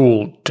in the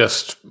pool,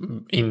 just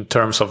in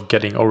terms of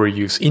getting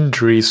overuse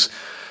injuries,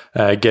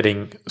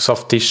 getting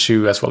soft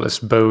tissue as well as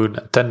bone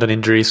and tendon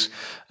injuries.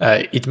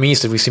 It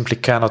means that we simply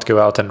cannot go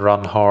out and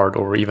run hard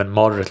or even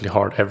moderately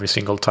hard every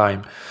single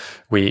time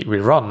we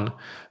run.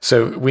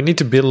 So we need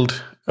to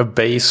build a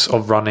base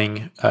of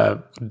running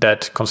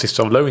that consists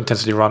of low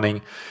intensity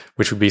running,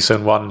 which would be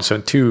zone 1 and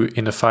zone 2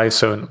 in a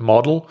 5-zone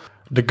model.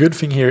 The good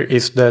thing here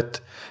is that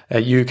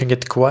you can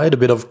get quite a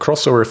bit of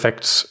crossover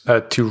effects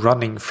to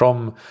running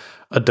from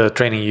the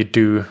training you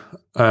do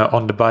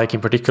on the bike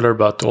in particular,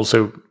 but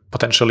also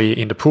potentially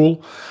in the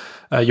pool.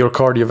 Your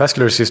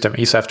cardiovascular system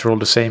is, after all,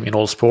 the same in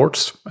all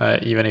sports,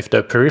 even if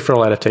the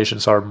peripheral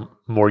adaptations are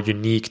more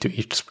unique to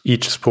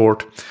each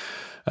sport.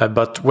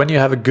 But when you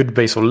have a good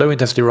base of low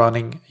intensity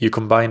running, you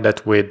combine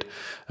that with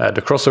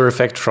the crossover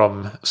effect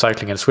from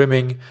cycling and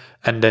swimming,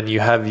 and then you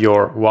have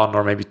your 1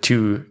 or maybe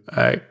 2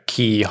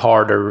 key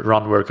harder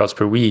run workouts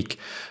per week,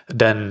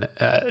 then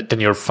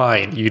you're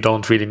fine. You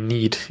don't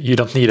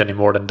need any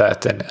more than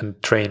that,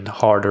 and train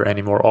harder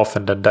any more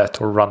often than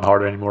that, or run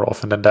harder any more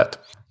often than that.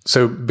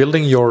 So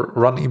building your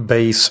running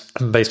base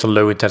based on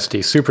low intensity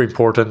is super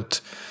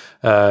important.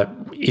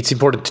 It's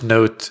important to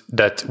note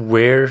that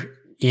where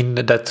in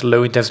that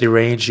low intensity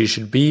range you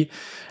should be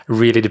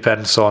really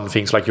depends on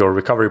things like your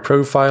recovery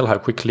profile, how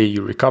quickly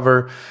you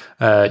recover,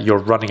 your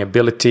running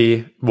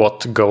ability,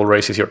 what goal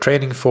races you're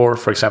training for.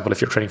 For example,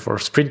 if you're training for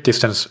sprint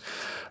distance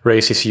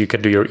races, you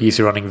can do your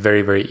easy running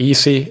very, very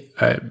easy.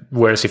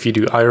 Whereas if you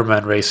do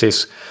Ironman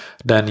races,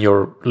 then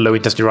your low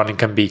intensity running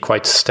can be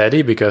quite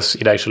steady because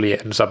it actually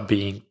ends up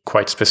being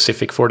quite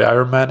specific for the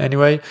Ironman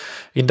anyway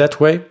in that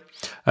way.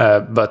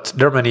 But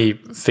there are many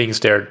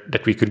things there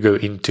that we could go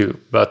into,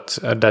 but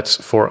that's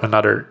for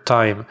another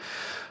time.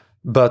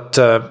 But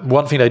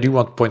one thing I do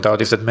want to point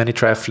out is that many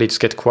triathletes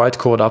get quite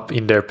caught up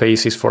in their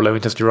paces for low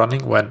intensity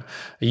running when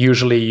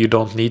usually you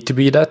don't need to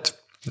be that.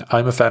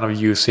 I'm a fan of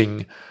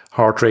using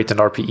heart rate and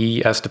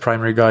RPE as the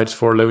primary guides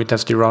for low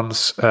intensity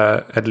runs,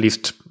 at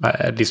least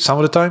some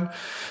of the time.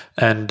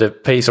 And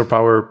pace or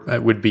power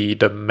would be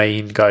the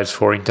main guides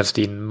for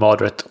intensity in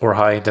moderate or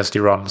high intensity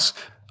runs.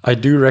 I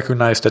do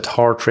recognize that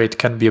heart rate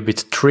can be a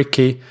bit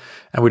tricky,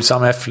 and with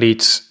some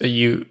athletes,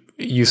 you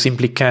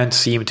simply can't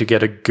seem to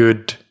get a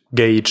good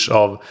gauge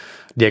of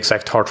the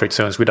exact heart rate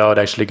zones without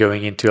actually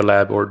going into a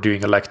lab or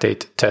doing a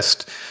lactate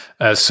test.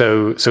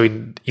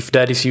 If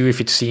that is you,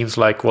 if it seems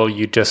like, well,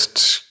 you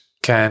just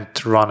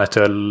can't run at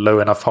a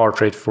low enough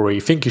heart rate for where you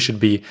think you should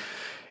be,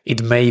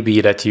 it may be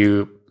that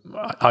you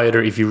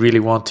either, if you really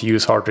want to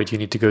use heart rate, you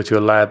need to go to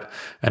a lab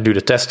and do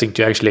the testing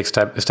to actually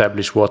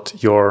establish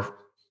what your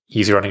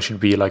easy running should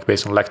be like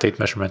based on lactate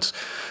measurements,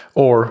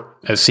 or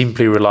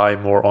simply rely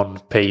more on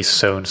pace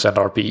zones and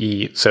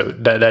RPE. So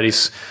that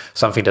is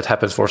something that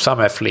happens for some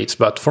athletes,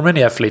 but for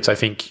many athletes, I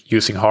think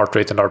using heart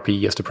rate and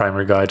RPE as the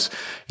primary guides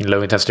in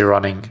low intensity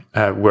running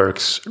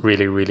works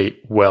really, really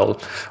well.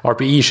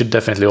 RPE should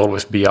definitely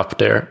always be up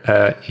there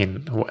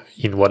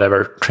in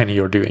whatever training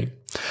you're doing.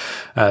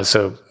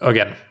 So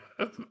again,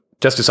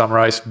 just to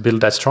summarize,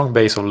 build that strong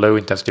base of low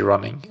intensity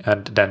running,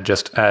 and then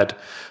just add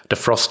the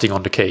frosting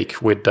on the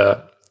cake with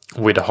the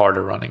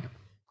harder running.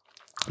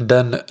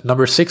 Then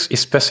number 6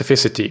 is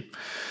specificity.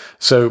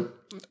 So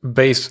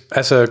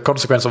as a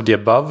consequence of the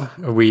above,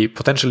 we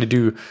potentially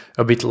do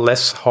a bit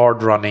less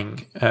hard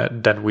running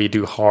than we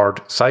do hard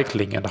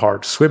cycling and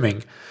hard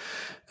swimming.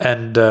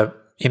 And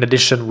in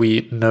addition,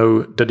 we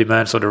know the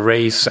demands of the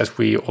race, as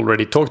we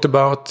already talked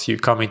about. You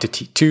come into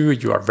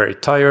T2, you are very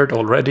tired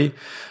already.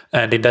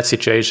 And in that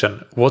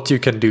situation, what you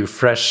can do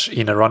fresh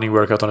in a running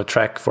workout on a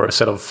track for a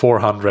set of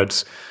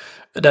 400s,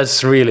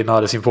 that's really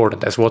not as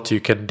important as what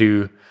you can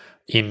do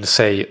in,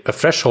 say, a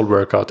threshold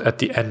workout at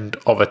the end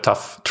of a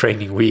tough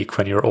training week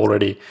when you're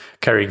already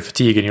carrying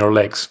fatigue in your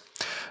legs.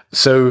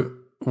 So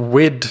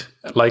with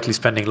likely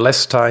spending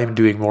less time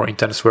doing more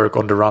intense work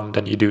on the run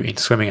than you do in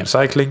swimming and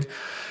cycling,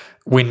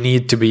 we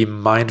need to be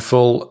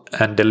mindful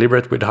and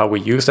deliberate with how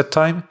we use that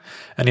time.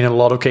 And in a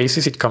lot of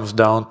cases, it comes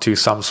down to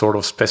some sort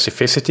of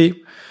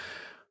specificity.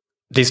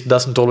 This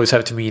doesn't always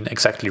have to mean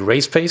exactly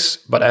race pace,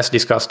 but as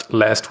discussed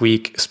last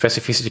week,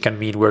 specificity can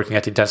mean working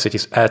at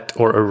intensities at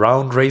or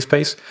around race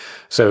pace.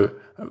 So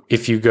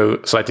if you go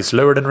slightly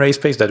slower than race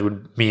pace, that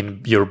would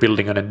mean you're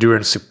building an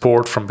endurance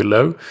support from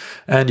below,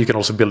 and you can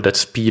also build that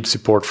speed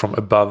support from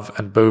above,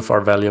 and both are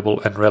valuable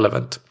and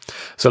relevant.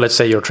 So let's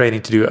say you're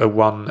training to do a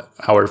 1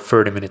 hour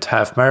 30-minute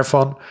half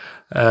marathon,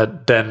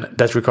 then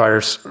that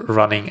requires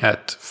running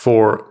at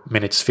 4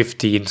 minutes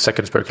 15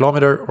 seconds per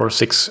kilometer or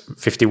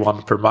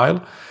 6:51 per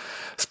mile.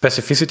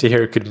 Specificity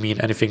here could mean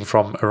anything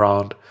from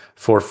around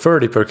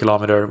 4:30 per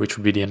kilometer, which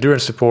would be the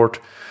endurance support,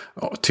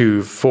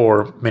 to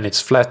 4 minutes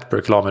flat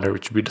per kilometer,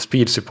 which would be the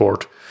speed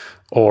support,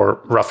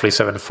 or roughly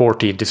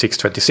 7:14 to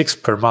 6:26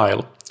 per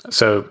mile,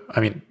 So,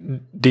 I mean,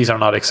 these are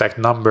not exact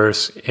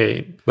numbers,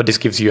 but this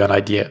gives you an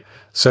idea.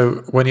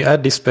 So when you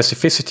add this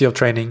specificity of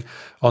training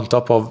on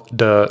top of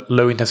the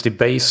low intensity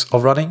base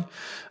of running,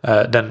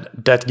 then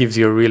that gives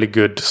you a really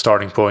good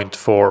starting point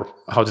for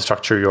how to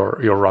structure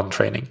your run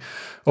training.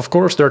 Of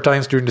course, there are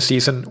times during the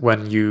season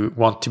when you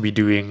want to be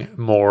doing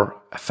more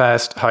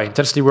fast, high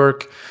intensity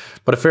work,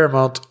 but a fair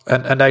amount,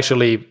 and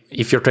actually,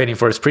 if you're training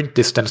for a sprint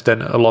distance,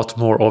 then a lot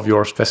more of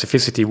your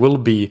specificity will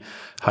be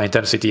high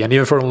intensity. And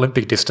even for an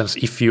Olympic distance,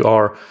 if you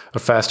are a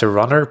faster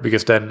runner,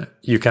 because then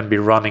you can be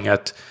running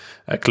at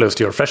close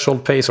to your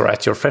threshold pace or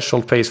at your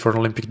threshold pace for an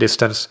Olympic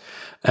distance,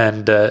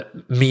 and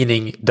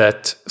meaning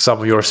that some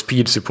of your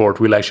speed support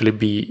will actually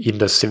be in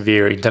the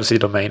severe intensity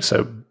domain,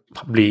 so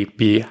probably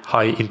be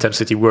high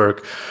intensity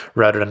work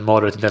rather than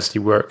moderate intensity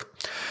work.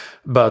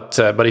 But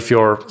if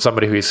you're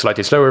somebody who is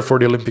slightly slower for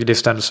the Olympic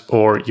distance,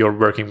 or you're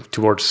working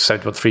towards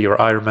 7.3 or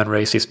Ironman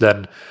races,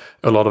 then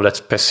a lot of that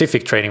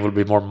specific training will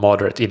be more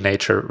moderate in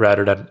nature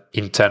rather than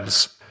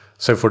intense.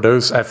 So for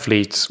those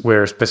athletes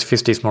where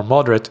specificity is more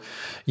moderate,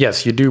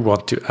 yes, you do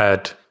want to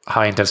add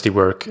high intensity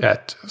work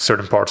at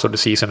certain parts of the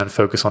season and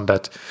focus on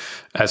that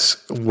as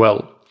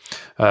well.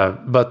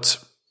 But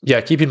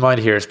yeah, keep in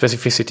mind here,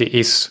 specificity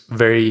is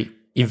very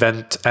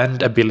event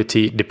and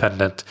ability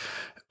dependent.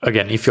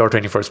 Again, if you're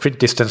training for a sprint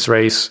distance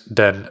race,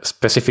 then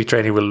specific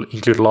training will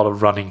include a lot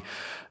of running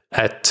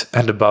at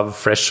and above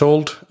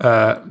threshold.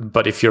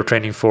 But if you're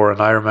training for an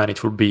Ironman,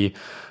 it will be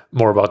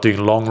more about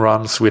doing long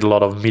runs with a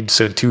lot of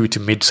mid-zone 2 to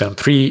mid-zone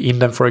 3 in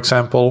them, for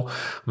example.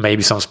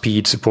 Maybe some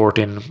speed support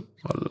in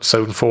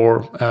zone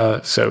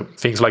 4, so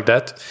things like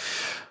that.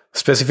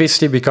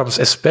 Specificity becomes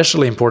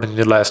especially important in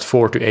the last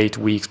 4 to 8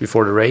 weeks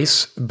before the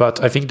race, but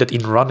I think that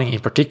in running in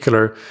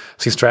particular,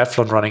 since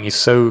triathlon running is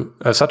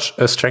such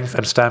a strength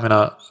and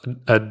stamina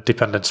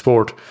dependent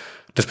sport,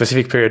 the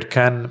specific period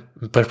can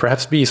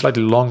perhaps be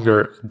slightly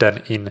longer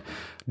than in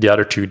the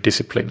other two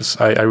disciplines.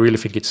 I really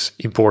think it's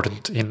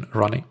important in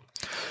running.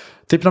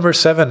 Tip number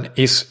 7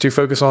 is to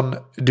focus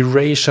on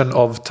duration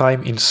of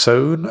time in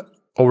zone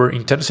over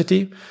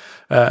intensity.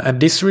 And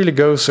this really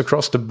goes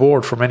across the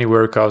board for many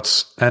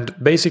workouts. And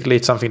basically,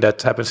 it's something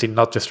that happens in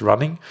not just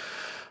running.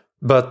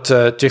 But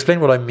to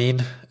explain what I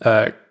mean,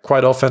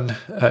 quite often,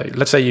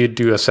 let's say you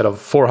do a set of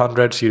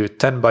 400s, you do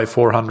 10 by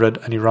 400,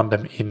 and you run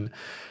them in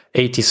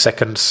 80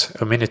 seconds,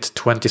 a minute,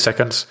 20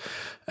 seconds.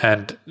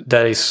 And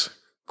that is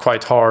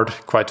quite hard,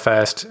 quite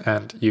fast,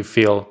 and you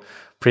feel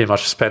pretty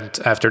much spent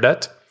after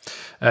that.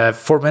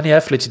 For many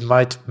athletes, it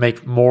might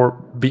make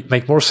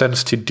more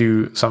sense to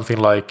do something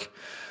like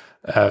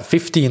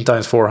 15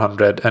 times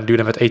 400 and do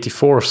them at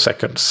 84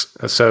 seconds.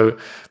 So,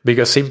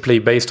 because simply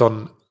based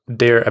on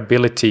their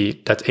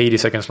ability, that 80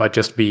 seconds might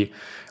just be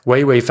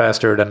way, way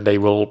faster than they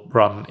will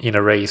run in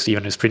a race,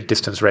 even a sprint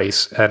distance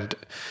race. And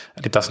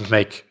it doesn't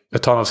make a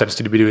ton of sense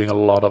to be doing a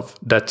lot of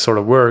that sort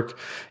of work,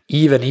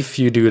 even if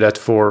you do that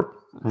for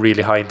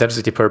really high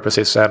intensity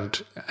purposes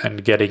and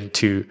getting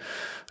to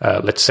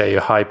let's say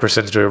a high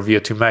percentage of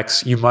VO2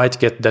 max. You might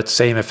get that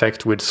same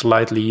effect with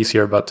slightly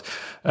easier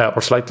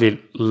or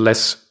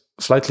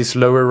slightly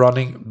slower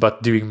running,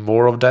 but doing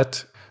more of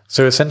that.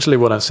 So essentially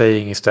what I'm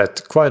saying is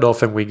that quite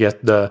often we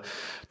get the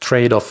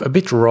trade-off a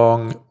bit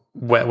wrong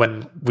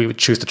when we would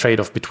choose the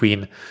trade-off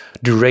between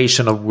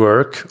duration of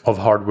work, of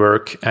hard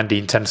work, and the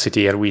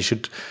intensity. And we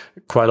should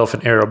quite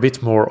often err a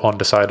bit more on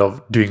the side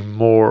of doing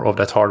more of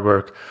that hard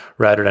work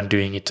rather than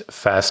doing it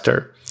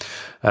faster.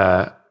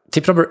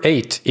 Tip number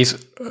 8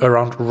 is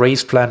around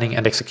race planning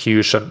and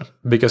execution,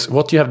 because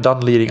what you have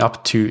done leading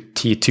up to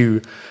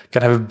T2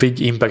 can have a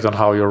big impact on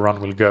how your run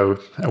will go,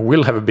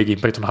 will have a big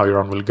impact on how your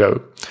run will go.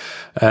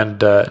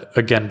 And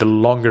again, the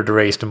longer the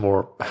race, the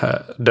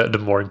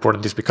more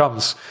important this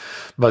becomes.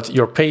 But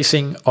your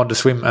pacing on the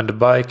swim and the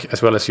bike,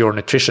 as well as your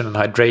nutrition and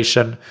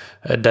hydration,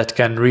 that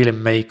can really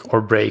make or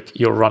break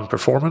your run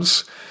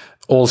performance.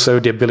 Also,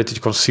 the ability to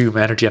consume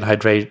energy and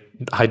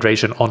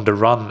hydration on the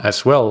run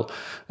as well,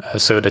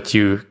 so that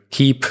you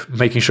keep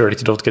making sure that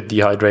you don't get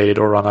dehydrated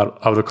or run out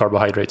of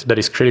carbohydrate. That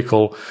is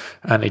critical,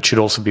 and it should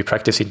also be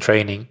practiced in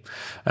training.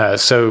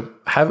 So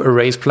have a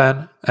race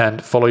plan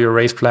and follow your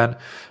race plan,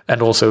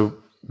 and also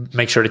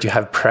make sure that you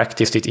have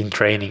practiced it in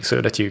training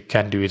so that you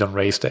can do it on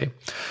race day.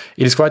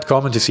 It is quite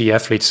common to see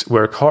athletes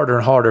work harder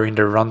and harder in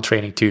their run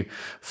training to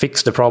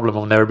fix the problem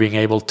of never being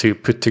able to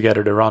put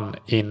together the run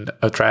in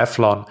a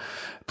triathlon,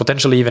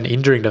 potentially even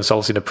injuring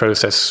themselves in the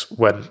process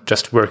when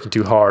just working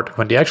too hard,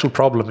 when the actual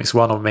problem is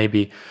one of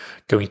maybe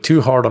going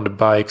too hard on the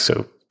bike,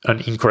 so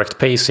an incorrect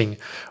pacing,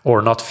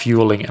 or not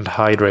fueling and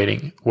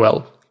hydrating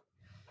well.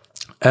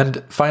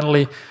 And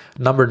finally,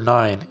 number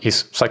 9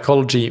 is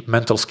psychology,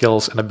 mental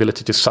skills, and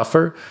ability to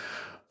suffer.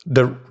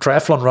 The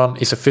triathlon run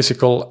is a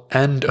physical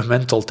and a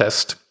mental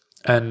test.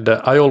 And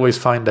I always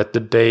find that the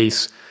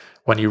days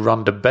when you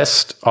run the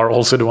best are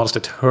also the ones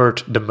that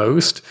hurt the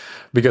most,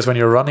 because when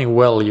you're running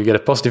well, you get a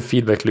positive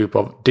feedback loop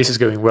of this is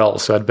going well,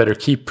 so I'd better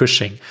keep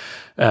pushing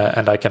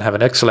and I can have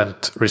an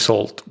excellent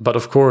result. But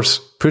of course,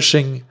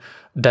 pushing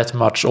that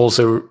much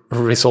also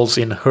results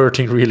in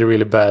hurting really,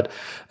 really bad.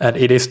 And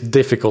it is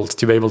difficult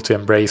to be able to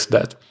embrace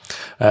that.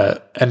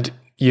 And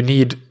you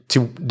need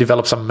to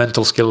develop some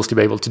mental skills to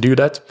be able to do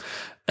that.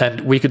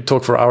 And we could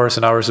talk for hours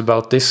and hours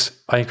about this.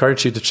 I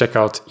encourage you to check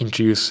out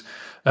Introduce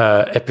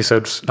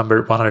episodes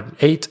number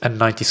 108 and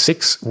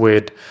 96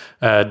 with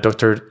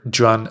Dr.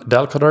 Joan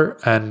Dalcotter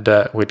and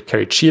with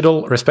Kerry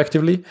Cheadle,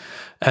 respectively,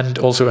 and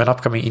also an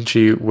upcoming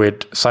interview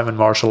with Simon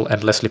Marshall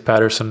and Leslie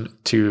Patterson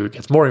to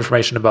get more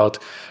information about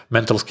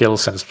mental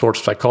skills and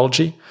sports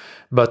psychology.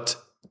 But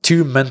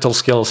two mental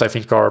skills I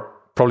think are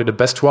probably the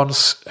best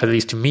ones, at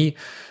least to me,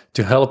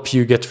 to help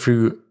you get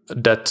through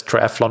that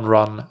triathlon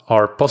run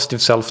are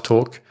positive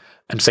self-talk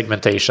and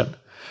segmentation.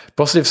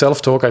 Positive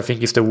self-talk, I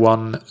think, is the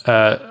one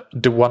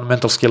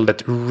mental skill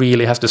that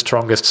really has the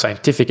strongest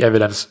scientific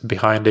evidence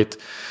behind it.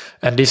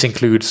 And this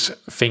includes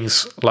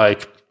things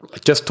like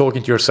just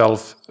talking to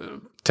yourself,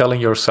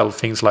 telling yourself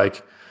things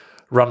like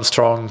run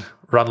strong,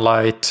 run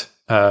light,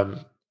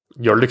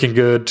 you're looking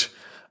good,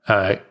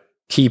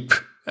 keep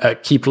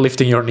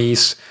lifting your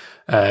knees,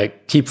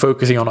 keep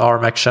focusing on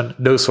arm action,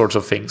 those sorts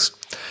of things.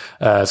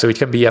 So it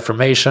can be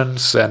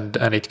affirmations and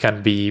it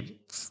can be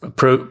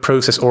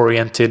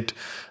process-oriented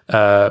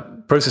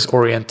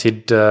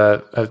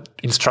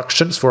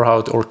instructions for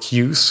how to, or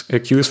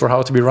cues for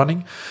how to be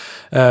running.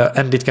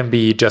 And it can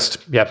be just,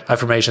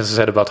 affirmations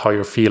said about how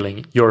you're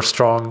feeling. You're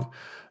strong.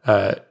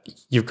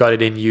 You've got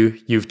it in you.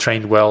 You've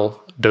trained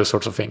well, those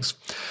sorts of things.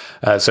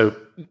 So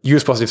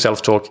use positive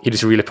self-talk. It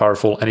is really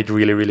powerful and it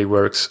really, really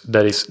works.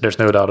 There's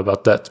no doubt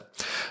about that.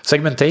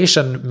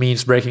 Segmentation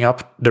means breaking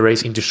up the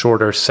race into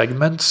shorter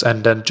segments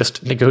and then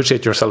just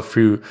negotiate yourself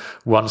through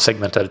one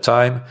segment at a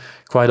time.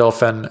 Quite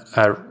often,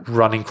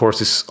 running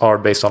courses are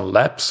based on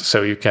laps.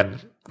 So you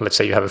can, let's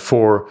say you have a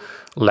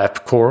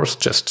 4-lap course,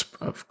 just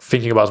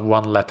thinking about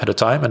one lap at a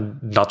time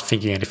and not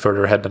thinking any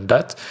further ahead than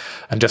that,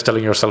 and just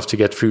telling yourself to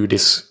get through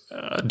this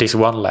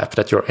one lap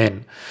that you're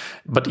in.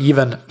 But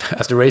even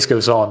as the race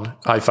goes on,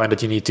 I find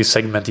that you need to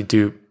segment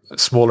into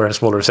smaller and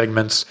smaller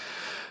segments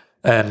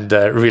and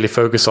really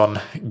focus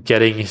on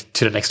getting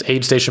to the next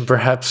aid station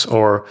perhaps,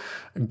 or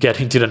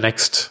getting to the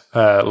next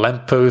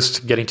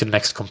lamppost, getting to the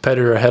next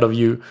competitor ahead of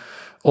you.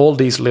 All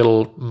these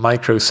little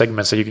micro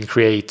segments that you can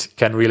create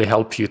can really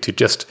help you to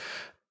just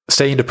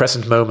stay in the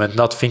present moment,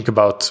 not think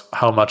about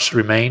how much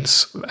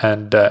remains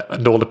and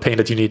all the pain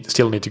that you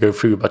still need to go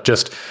through, but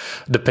just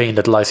the pain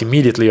that lies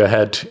immediately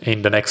ahead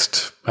in the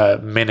next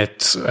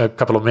minute, a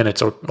couple of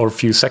minutes or a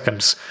few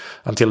seconds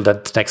until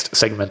that next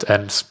segment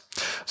ends.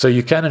 So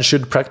you can and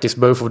should practice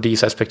both of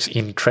these aspects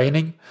in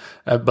training,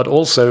 but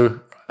also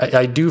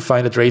I do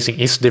find that racing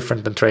is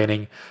different than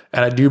training,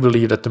 and I do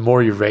believe that the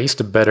more you race,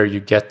 the better you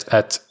get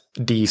at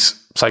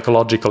these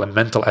psychological and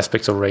mental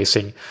aspects of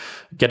racing,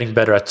 getting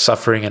better at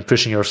suffering and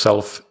pushing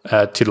yourself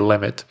to the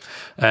limit.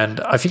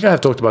 And I think I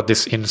have talked about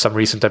this in some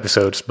recent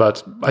episodes,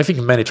 but I think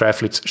many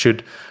triathletes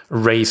should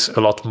race a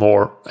lot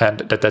more, and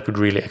that would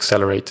really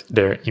accelerate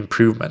their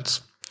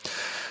improvements.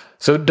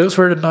 So those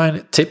were the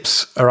 9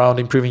 tips around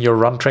improving your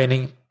run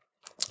training.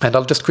 And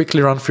I'll just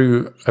quickly run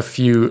through a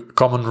few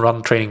common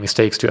run training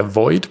mistakes to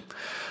avoid.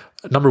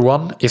 Number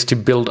 1 is to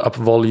build up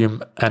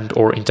volume and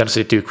or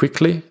intensity too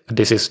quickly.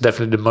 This is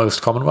definitely the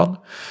most common one.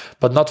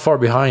 But not far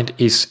behind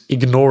is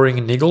ignoring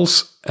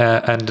niggles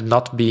and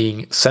not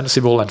being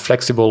sensible and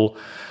flexible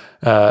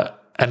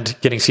and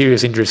getting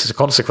serious injuries as a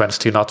consequence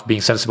to not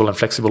being sensible and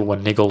flexible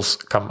when niggles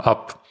come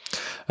up.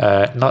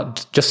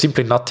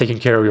 Simply not taking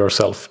care of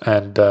yourself.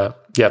 And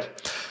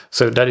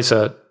so that is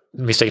a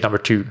mistake number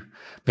 2.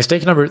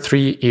 Mistake number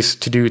 3 is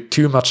to do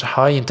too much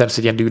high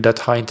intensity and do that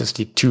high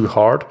intensity too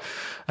hard.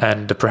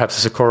 And perhaps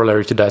as a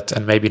corollary to that,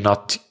 and maybe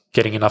not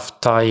getting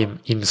enough time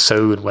in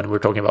zone when we're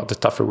talking about the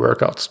tougher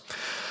workouts.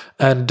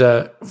 And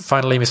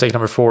finally, mistake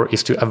number 4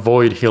 is to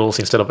avoid hills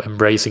instead of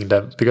embracing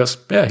them, because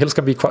hills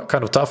can be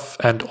kind of tough,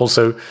 and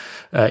also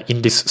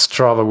in this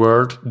Strava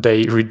world,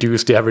 they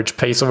reduce the average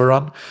pace of a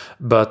run.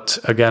 But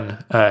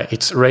again,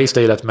 it's race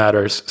day that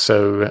matters,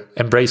 so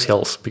embrace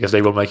hills because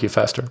they will make you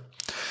faster.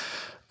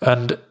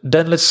 And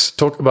then let's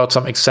talk about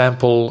some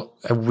example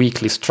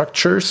weekly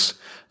structures.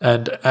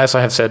 And as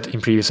I have said in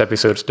previous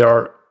episodes, there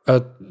are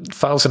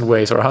 1,000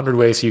 ways or 100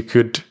 ways you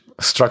could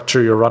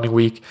structure your running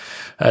week.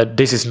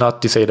 This is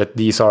not to say that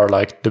these are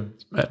like the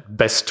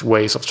best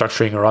ways of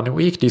structuring a running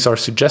week. These are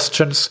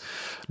suggestions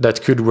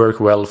that could work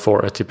well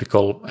for a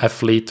typical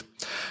athlete.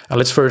 And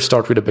let's first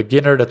start with a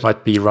beginner that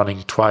might be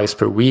running twice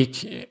per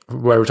week,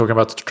 where we're talking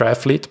about the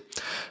triathlete.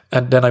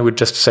 And then I would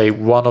just say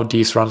one of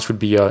these runs would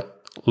be a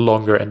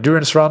longer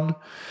endurance run,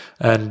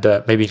 and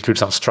maybe include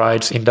some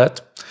strides in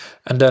that.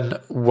 And then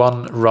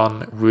one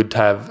run would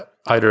have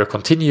either a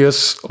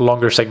continuous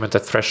longer segment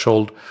at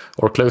threshold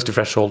or close to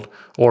threshold,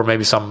 or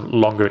maybe some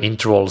longer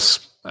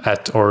intervals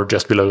at or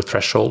just below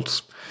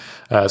thresholds.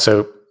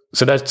 So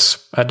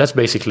that's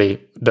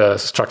basically the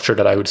structure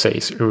that I would say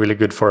is really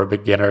good for a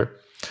beginner.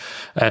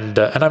 And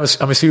I'm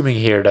assuming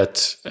here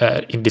that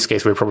in this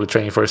case we're probably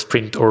training for a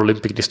sprint or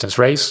Olympic distance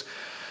race.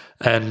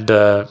 And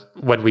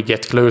when we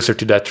get closer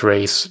to that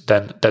race,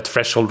 then that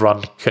threshold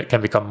run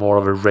can become more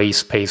of a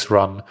race pace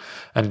run.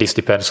 And this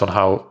depends on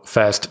how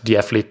fast the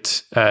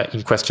athlete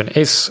in question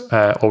is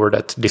over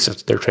that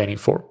distance they're training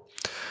for.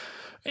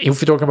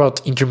 If we talk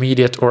about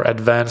intermediate or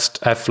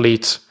advanced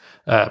athletes,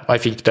 I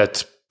think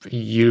that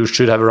you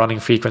should have a running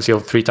frequency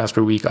of 3 times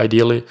per week,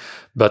 ideally.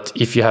 But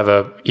if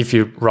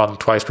you run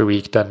twice per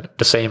week, then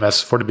the same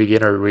as for the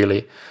beginner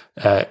really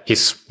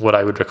is what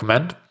I would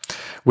recommend.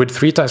 With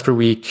 3 times per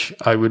week,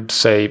 I would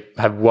say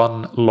have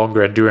one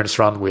longer endurance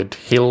run with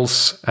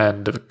hills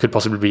and could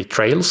possibly be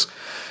trails.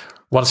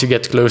 Once you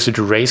get closer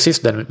to races,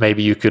 then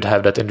maybe you could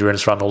have that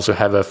endurance run also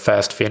have a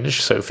fast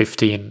finish, so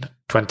 15,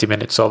 20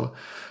 minutes of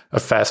a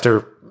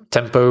faster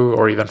tempo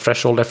or even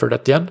threshold effort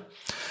at the end.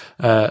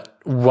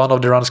 One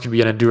of the runs could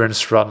be an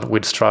endurance run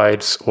with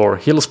strides or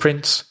hill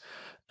sprints.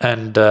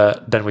 And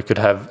then we could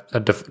have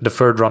the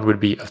third run would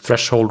be a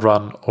threshold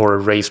run or a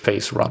race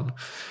pace run.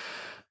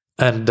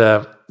 And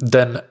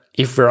then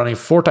if we're running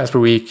 4 times per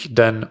week,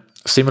 then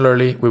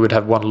similarly, we would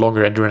have one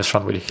longer endurance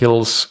run with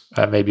hills,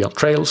 maybe on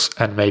trails,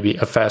 and maybe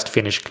a fast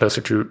finish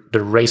closer to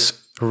the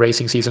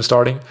racing season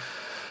starting.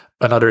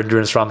 Another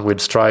endurance run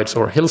with strides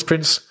or hill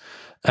sprints,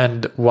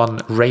 and one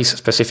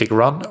race-specific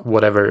run,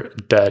 whatever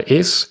that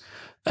is,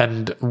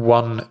 and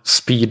one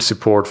speed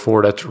support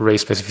for that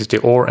race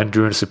specificity or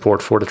endurance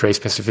support for that race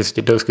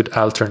specificity. Those could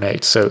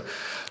alternate. So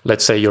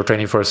let's say you're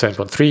training for a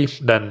 7.3,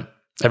 then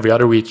every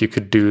other week you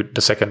could do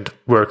the second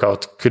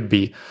workout could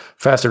be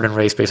faster than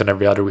race pace, and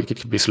every other week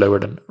it could be slower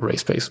than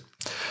race pace.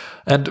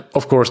 And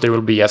of course there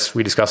will be, as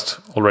we discussed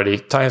already,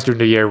 times during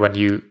the year when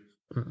you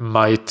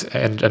might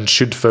and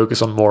should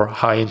focus on more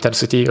high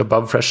intensity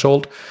above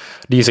threshold.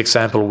 These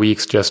example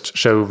weeks just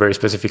show very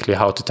specifically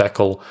how to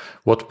tackle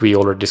what we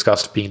already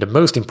discussed being the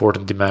most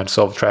important demands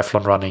of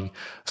triathlon running: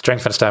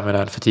 strength and stamina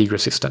and fatigue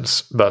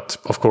resistance. But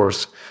of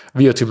course,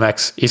 VO2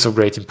 max is of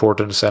great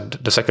importance, and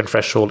the second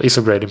threshold is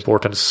of great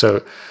importance.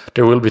 So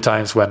there will be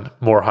times when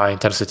more high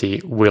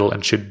intensity will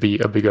and should be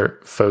a bigger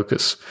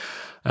focus.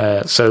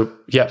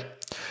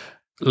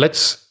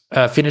 Let's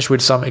finish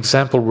with some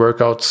example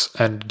workouts,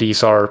 and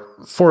these are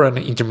for an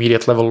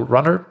intermediate level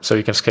runner, so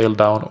you can scale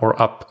down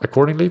or up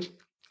accordingly.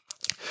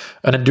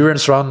 An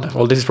endurance run,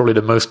 well, this is probably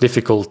the most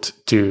difficult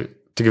to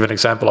give an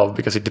example of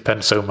because it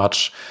depends so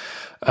much.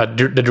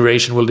 The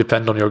duration will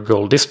depend on your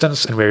goal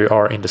distance and where you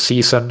are in the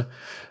season.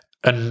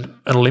 An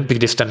Olympic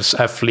distance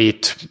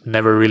athlete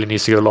never really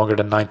needs to go longer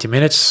than 90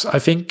 minutes, I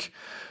think.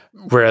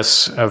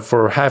 Whereas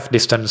for half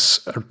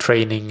distance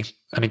training,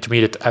 an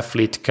intermediate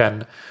athlete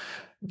can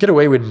get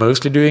away with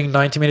mostly doing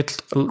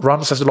 90-minute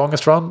runs as the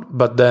longest run,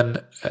 but then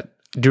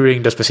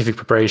during the specific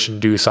preparation,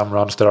 do some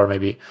runs that are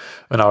maybe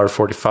an hour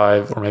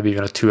 45 or maybe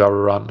even a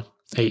 2-hour run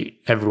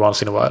every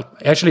once in a while.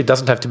 Actually, it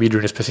doesn't have to be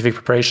during a specific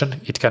preparation.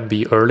 It can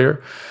be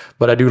earlier,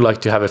 but I do like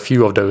to have a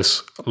few of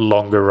those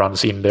longer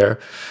runs in there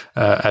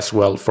as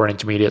well for an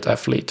intermediate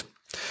athlete.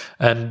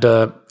 And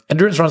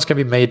endurance runs can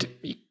be made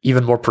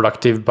even more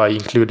productive by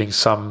including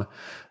some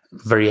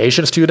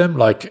variations to them,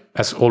 like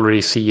as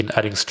already seen,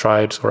 adding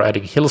strides or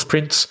adding hill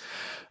sprints,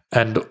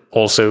 and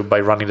also by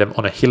running them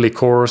on a hilly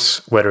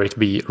course, whether it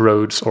be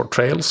roads or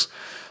trails.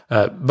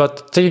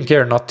 But taking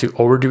care not to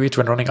overdo it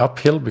when running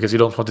uphill, because you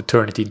don't want to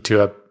turn it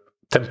into a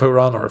tempo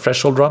run or a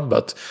threshold run,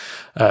 but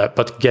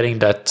getting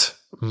that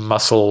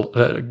muscle,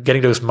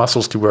 getting those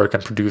muscles to work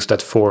and produce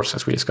that force,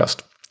 as we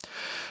discussed.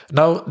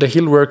 Now, the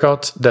hill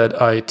workout that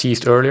I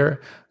teased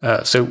earlier.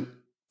 So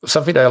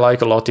something that I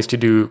like a lot is to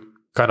do,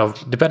 kind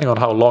of depending on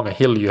how long a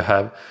hill you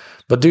have,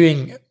 but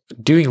doing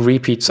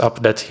repeats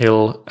up that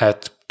hill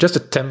at just a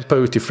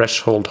tempo to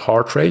threshold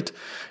heart rate.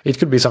 It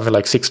could be something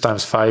like 6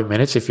 times 5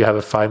 minutes if you have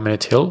a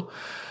 5-minute hill,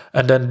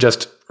 and then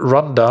just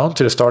run down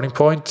to the starting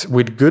point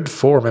with good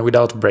form and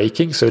without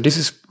braking. So this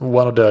is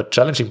one of the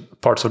challenging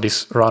parts of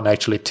this run,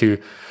 actually, to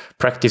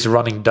practice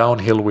running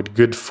downhill with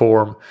good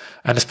form.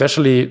 And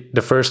especially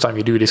the first time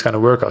you do this kind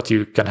of workout,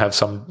 you can have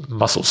some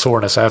muscle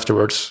soreness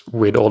afterwards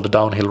with all the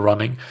downhill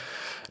running.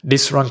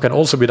 This run can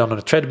also be done on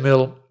a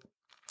treadmill,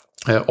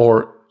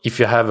 or if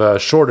you have a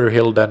shorter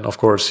hill, then of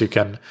course you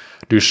can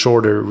do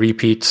shorter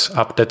repeats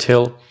up that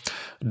hill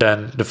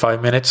than the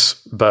 5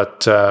 minutes.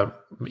 But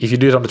if you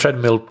do it on the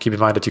treadmill, keep in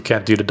mind that you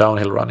can't do the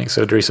downhill running.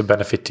 So there is a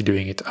benefit to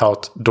doing it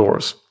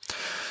outdoors.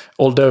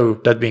 Although,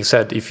 that being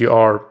said, if you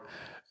are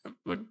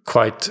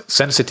quite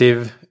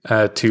sensitive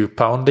to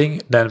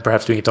pounding, then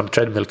perhaps doing it on the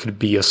treadmill could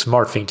be a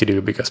smart thing to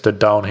do, because the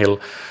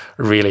downhill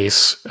really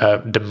is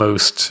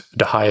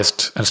the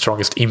highest and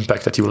strongest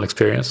impact that you will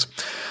experience,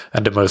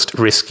 and the most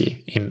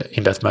risky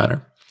in that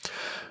manner.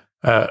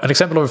 An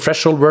example of a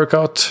threshold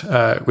workout,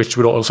 which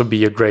would also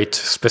be a great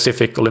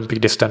specific Olympic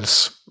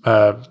distance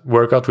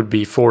workout, would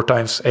be 4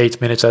 times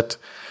 8 minutes at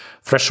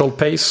threshold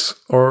pace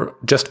or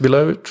just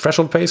below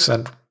threshold pace,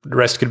 and the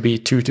rest could be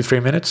 2 to 3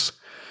 minutes.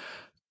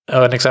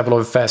 An example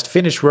of a fast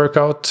finish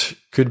workout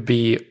could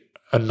be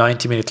a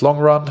 90-minute long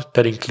run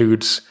that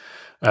includes,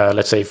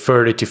 let's say,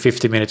 30 to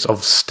 50 minutes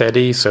of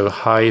steady, so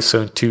high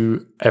zone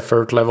 2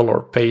 effort level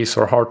or pace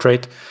or heart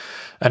rate,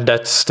 And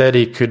that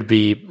steady could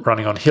be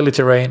running on hilly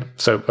terrain.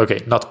 So,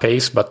 okay, not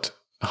pace, but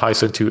high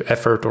zone 2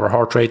 effort or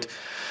heart rate.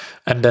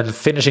 And then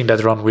finishing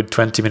that run with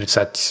 20 minutes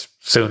at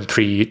zone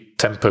 3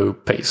 tempo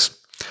pace.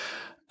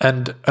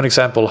 And an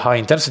example high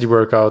intensity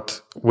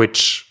workout,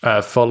 which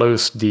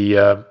follows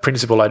the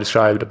principle I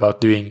described about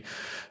doing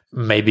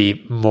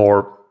maybe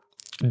more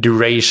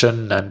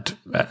duration and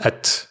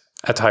at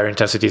higher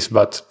intensities,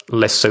 but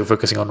less so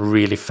focusing on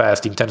really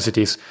fast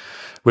intensities,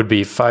 would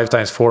be 5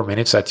 times 4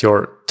 minutes at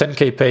your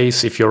 10K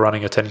pace if you're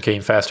running a 10K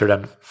in faster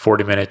than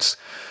 40 minutes,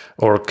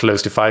 or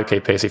close to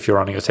 5K pace if you're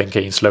running a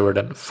 10K in slower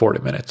than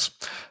 40 minutes.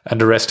 And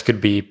the rest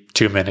could be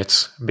 2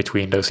 minutes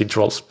between those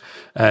intervals.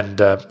 And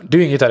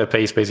doing it at a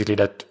pace basically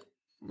that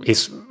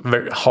is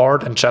very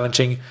hard and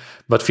challenging,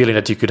 but feeling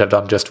that you could have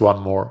done just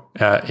one more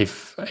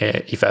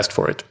if asked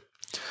for it.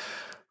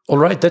 All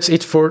right, that's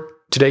it for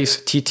today's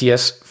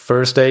TTS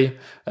Thursday.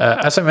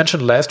 As I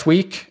mentioned last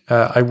week,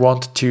 I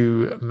want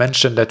to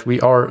mention that we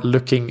are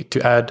looking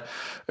to add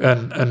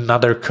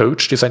another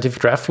coach to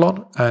Scientific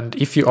Triathlon. And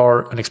if you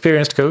are an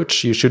experienced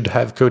coach, you should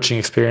have coaching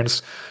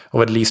experience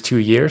of at least 2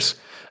 years.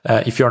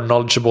 If you are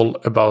knowledgeable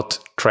about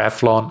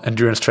triathlon,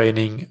 endurance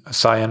training,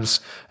 science,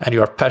 and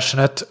you are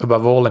passionate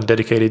above all and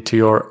dedicated to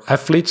your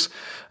athletes,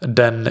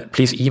 then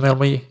please email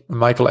me,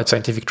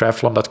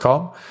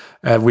 michael@scientifictriathlon.com,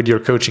 with your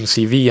coaching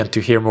CV and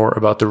to hear more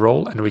about the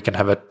role, and we can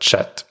have a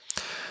chat.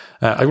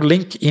 I will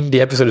link in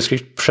the episode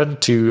description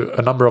to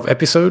a number of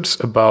episodes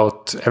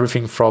about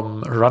everything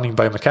from running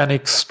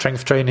biomechanics,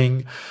 strength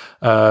training,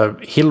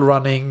 hill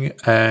running,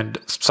 and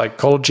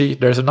psychology.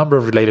 There's a number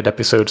of related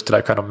episodes that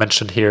I kind of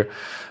mentioned here,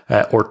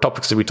 or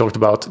topics that we talked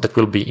about that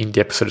will be in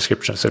the episode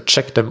description. So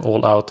check them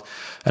all out,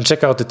 and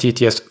check out the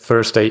TTS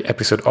Thursday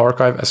episode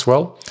archive as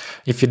well.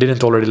 If you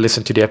didn't already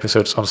listen to the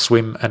episodes on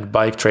swim and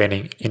bike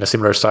training in a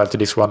similar style to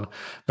this one,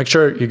 make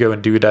sure you go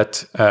and do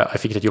that. I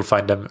think that you'll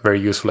find them very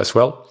useful as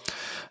well.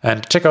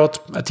 And check out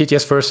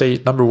TTS Thursday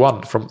number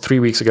 1 from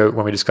 3 weeks ago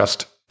when we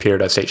discussed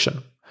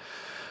periodization.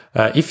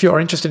 If you are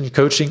interested in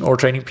coaching or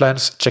training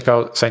plans, check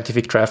out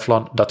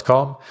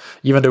scientifictriathlon.com.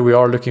 Even though we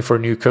are looking for a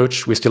new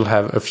coach, we still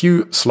have a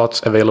few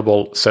slots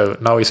available. So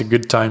now is a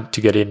good time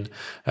to get in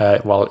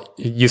while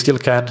you still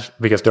can,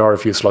 because there are a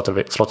few slots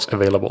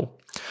available.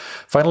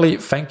 Finally,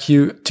 thank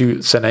you to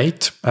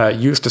Zen8.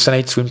 Use the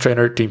Zen8 swim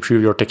trainer to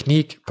improve your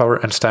technique, power,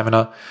 and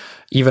stamina,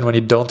 even when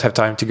you don't have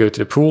time to go to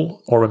the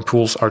pool or when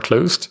pools are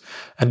closed,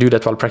 and do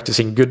that while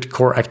practicing good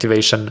core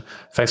activation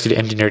thanks to the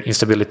engineered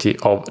instability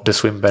of the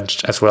swim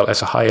bench, as well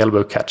as a high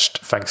elbow catch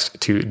thanks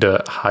to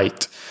the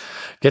height.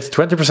 Get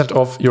 20%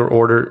 off your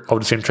order of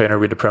the swim trainer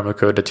with the promo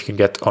code that you can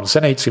get on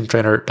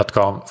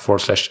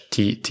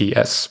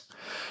zen8swimtrainer.com/TTS.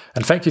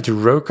 And thank you to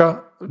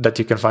Roka, that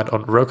you can find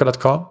on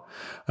roka.com.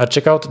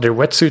 Check out their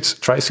wetsuits,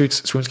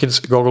 tri-suits,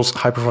 swimskins, goggles,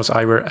 high-performance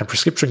eyewear, and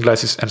prescription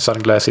glasses and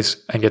sunglasses,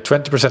 and get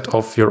 20%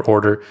 off your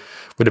order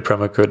with the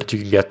promo code that you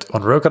can get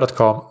on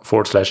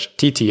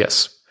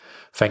roka.com/TTS.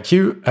 Thank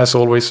you, as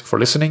always, for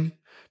listening.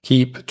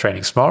 Keep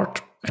training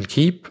smart and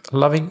keep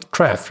loving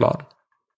triathlon.